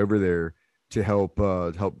guys over there to help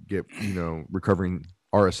get, recovering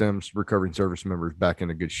RSMs, recovering service members back in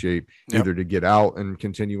a good shape, either to get out and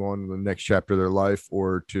continue on the next chapter of their life,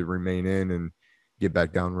 or to remain in and get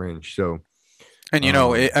back downrange. So, and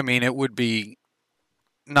it would be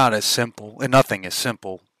not as simple, and nothing is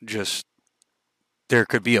simple. Just there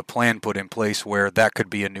could be a plan put in place where that could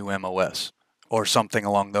be a new MOS or something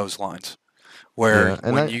along those lines, where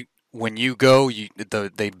when you go,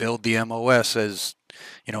 they build the MOS as,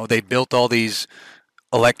 they built all these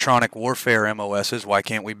electronic warfare MOSs. Why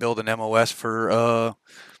can't we build an MOS for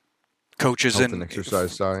coaches health in and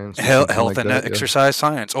exercise science, health and exercise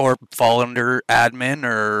science, or fall under admin,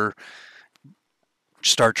 or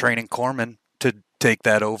start training corpsmen to take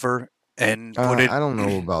that over and put it. I don't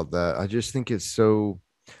know about that. I just think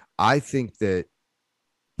I think that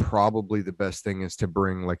probably the best thing is to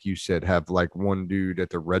bring, like you said, have like one dude at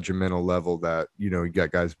the regimental level that, you got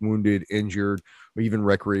guys wounded, injured, or even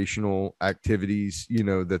recreational activities,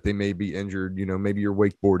 that they may be injured, maybe you're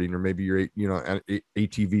wakeboarding, or maybe you're,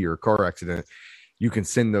 ATV or car accident. You can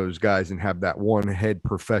send those guys and have that one head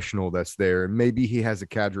professional that's there. And maybe he has a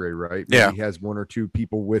cadre, right? Maybe he has one or two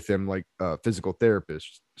people with him, like physical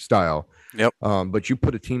therapist style. Yep. But you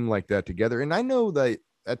put a team like that together. And I know that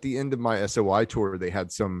at the end of my SOI tour, they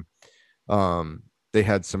had some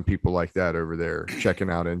people like that over there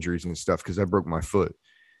checking out injuries and stuff, because I broke my foot.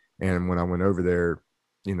 And when I went over there,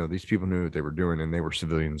 these people knew what they were doing, and they were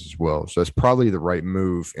civilians as well. So that's probably the right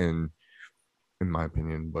move in my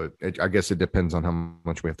opinion. But I guess it depends on how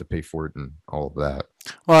much we have to pay for it and all of that.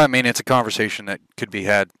 Well, I mean, it's a conversation that could be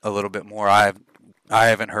had a little bit more. I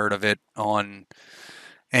haven't heard of it on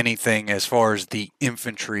anything as far as the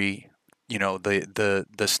infantry,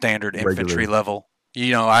 the standard infantry level.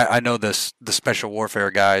 I know the special warfare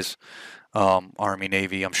guys, Army,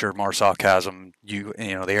 Navy, I'm sure MARSOC has them,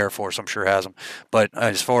 the Air Force, I'm sure has them. But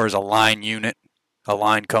as far as a line unit, a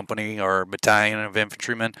line company, or a battalion of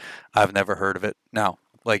infantrymen, I've never heard of it. Now,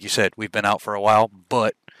 like you said, we've been out for a while,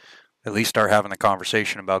 but at least start having a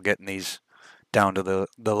conversation about getting these down to the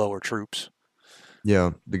lower troops.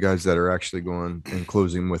 Yeah, the guys that are actually going and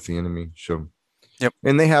closing with the enemy. So, yep.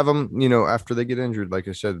 And they have them, after they get injured. Like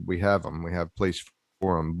I said, we have them. We have place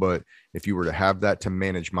for them. But if you were to have that to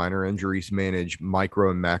manage minor injuries, manage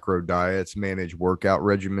micro and macro diets, manage workout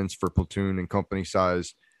regimens for platoon and company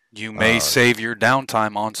size, you may save your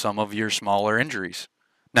downtime on some of your smaller injuries.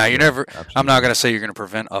 Now, absolutely. I'm not going to say you're going to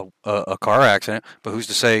prevent a car accident, but who's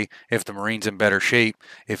to say if the Marine's in better shape,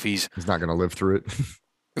 if he's not going to live through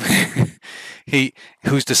it?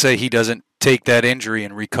 Who's to say he doesn't take that injury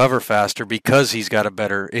and recover faster because he's got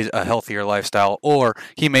a healthier lifestyle, or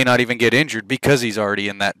he may not even get injured because he's already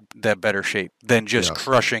in that better shape than just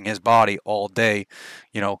crushing his body all day,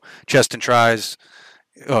 chest and tries.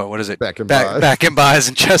 Oh, what is it? Back and buys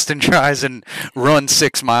and chest and tries, and run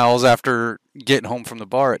 6 miles after getting home from the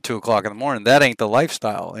bar at 2:00 in the morning. That ain't the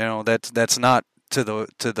lifestyle. That's not to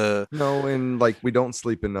the. No, and like we don't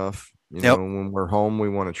sleep enough. When we're home, we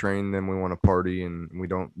want to train, then we want to party, and we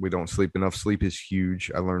don't sleep enough. Sleep is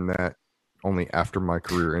huge. I learned that only after my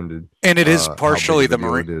career ended. And it is partially the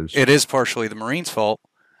Marine. It is partially the Marine's fault.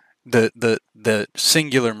 The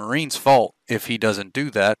singular Marine's fault if he doesn't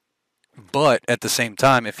do that. But at the same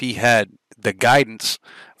time, if he had the guidance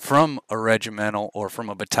from a regimental or from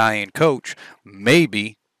a battalion coach,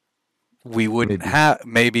 maybe we wouldn't have.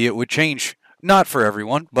 Maybe it would change. Not for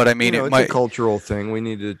everyone, but I mean, it's a cultural thing. We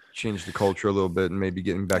need to change the culture a little bit, and maybe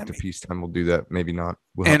getting back to peacetime will do that. Maybe not.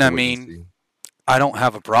 I don't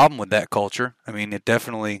have a problem with that culture. I mean, it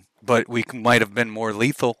definitely, but we might have been more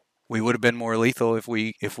lethal. We would have been more lethal if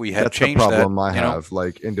we had changed that. That's the problem I have,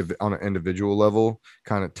 like on an individual level.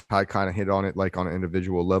 Ty kind of hit on it, like on an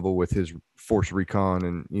individual level with his force recon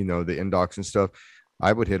and the indocs and stuff.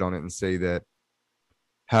 I would hit on it and say that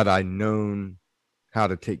had I known how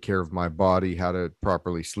to take care of my body, how to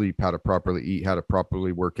properly sleep, how to properly eat, how to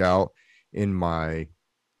properly work out in my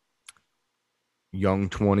young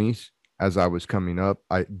 20s as I was coming up,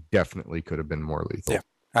 I definitely could have been more lethal. Yeah,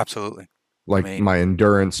 absolutely. My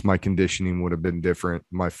endurance, my conditioning would have been different.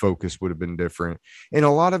 My focus would have been different. And a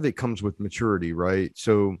lot of it comes with maturity, right?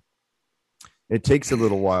 So it takes a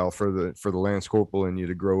little while for the Lance Corporal in you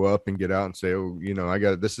to grow up and get out and say, oh,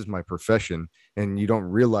 this is my profession. And you don't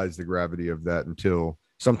realize the gravity of that until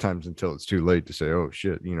it's too late to say, oh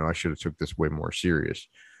shit, I should have took this way more serious.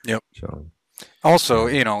 Yep. So Also,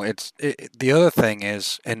 the other thing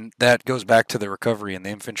is, and that goes back to the recovery in the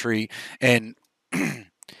infantry, and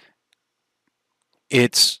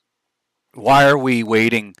it's why are we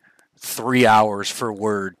waiting 3 hours for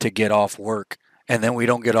word to get off work, and then we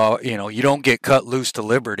don't get off, you don't get cut loose to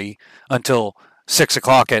liberty until 6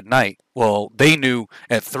 o'clock at night. Well, they knew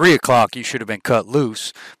at 3 o'clock you should have been cut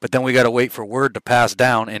loose, but then we got to wait for word to pass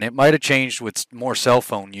down, and it might have changed with more cell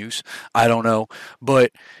phone use. I don't know,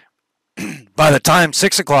 but by the time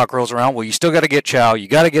 6 o'clock rolls around, well, you still got to get chow, you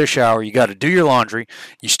got to get a shower, you got to do your laundry,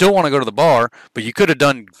 you still want to go to the bar, but you could have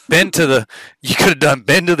been to the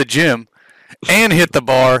gym and hit the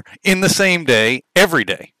bar in the same day, every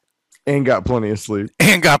day. And got plenty of sleep.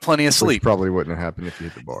 Which probably wouldn't have happened if you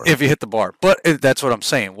hit the bar. But that's what I'm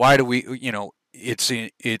saying. Why do we,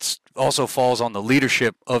 it's also falls on the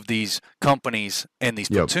leadership of these companies and these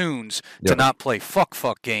platoons to not play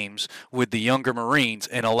fuck games with the younger Marines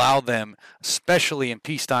and allow them, especially in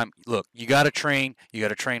peacetime. Look, you got to train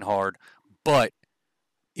hard, but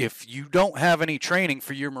if you don't have any training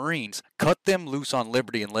for your Marines, cut them loose on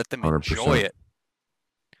liberty and let them 100%. enjoy it.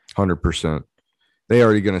 100%. They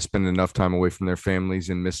already going to spend enough time away from their families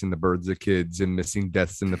and missing the births of kids and missing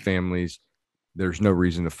deaths in the families. There's no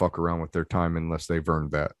reason to fuck around with their time unless they've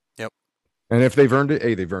earned that. Yep. And if they've earned it,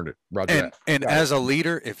 hey, they've earned it. Roger that. And as a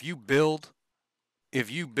leader, if you build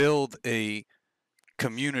a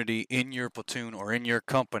community in your platoon or in your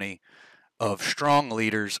company of strong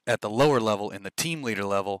leaders at the lower level, in the team leader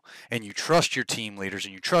level, and you trust your team leaders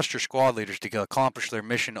and you trust your squad leaders to accomplish their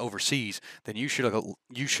mission overseas, then you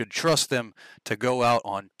should trust them to go out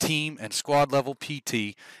on team and squad level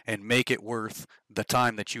PT and make it worth the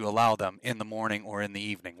time that you allow them in the morning or in the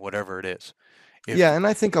evening, whatever it is. And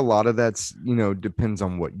I think a lot of that's, depends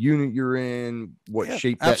on what unit you're in, what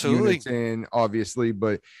shape that unit's in, obviously,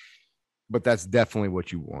 but that's definitely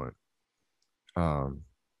what you want.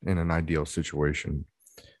 In an ideal situation.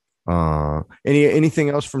 Anything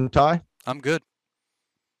else from Ty? I'm good.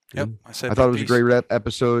 Yep. I thought it was a great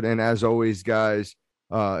episode. And as always, guys,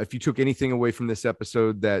 if you took anything away from this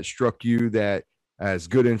episode that struck you that as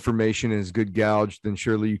good information, as good gouge, then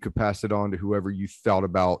surely you could pass it on to whoever you thought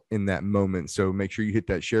about in that moment. So make sure you hit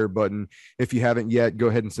that share button. If you haven't yet, go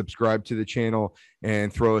ahead and subscribe to the channel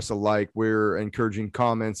and throw us a like. We're encouraging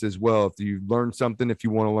comments as well. If you learned something, if you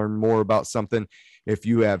want to learn more about something, if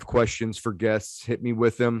you have questions for guests, hit me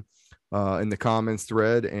with them in the comments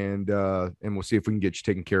thread, and we'll see if we can get you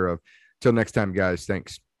taken care of. Till next time, guys.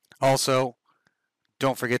 Thanks. Also,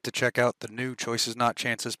 don't forget to check out the new Choices Not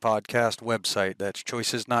Chances podcast website. That's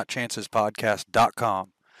choicesnotchancespodcast.com.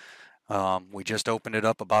 We just opened it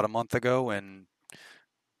up about a month ago, and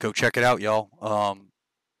go check it out, y'all.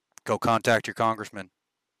 Go contact your congressman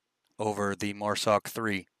over the MARSOC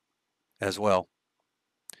 3 as well.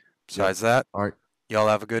 Besides that, all right. Y'all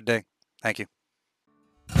have a good day. Thank you.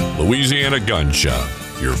 Louisiana Gun Shop,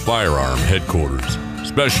 your firearm headquarters,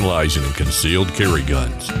 specializing in concealed carry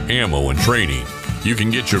guns, ammo, and training. You can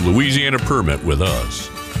get your Louisiana permit with us.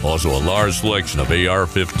 Also a large selection of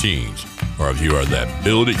AR-15s, or if you are that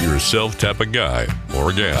build-it-yourself type of guy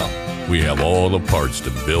or gal, we have all the parts to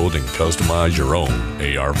build and customize your own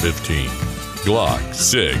AR-15. Glock,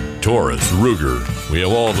 SIG, Taurus, Ruger. We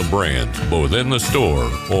have all the brands, both in the store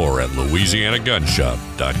or at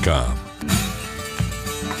LouisianaGunshop.com.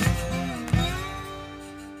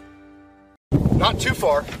 Not too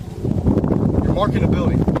far. You're marking a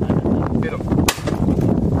building. Hit him.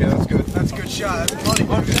 Yeah, that's good. That's a good shot. That's money.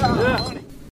 Yeah.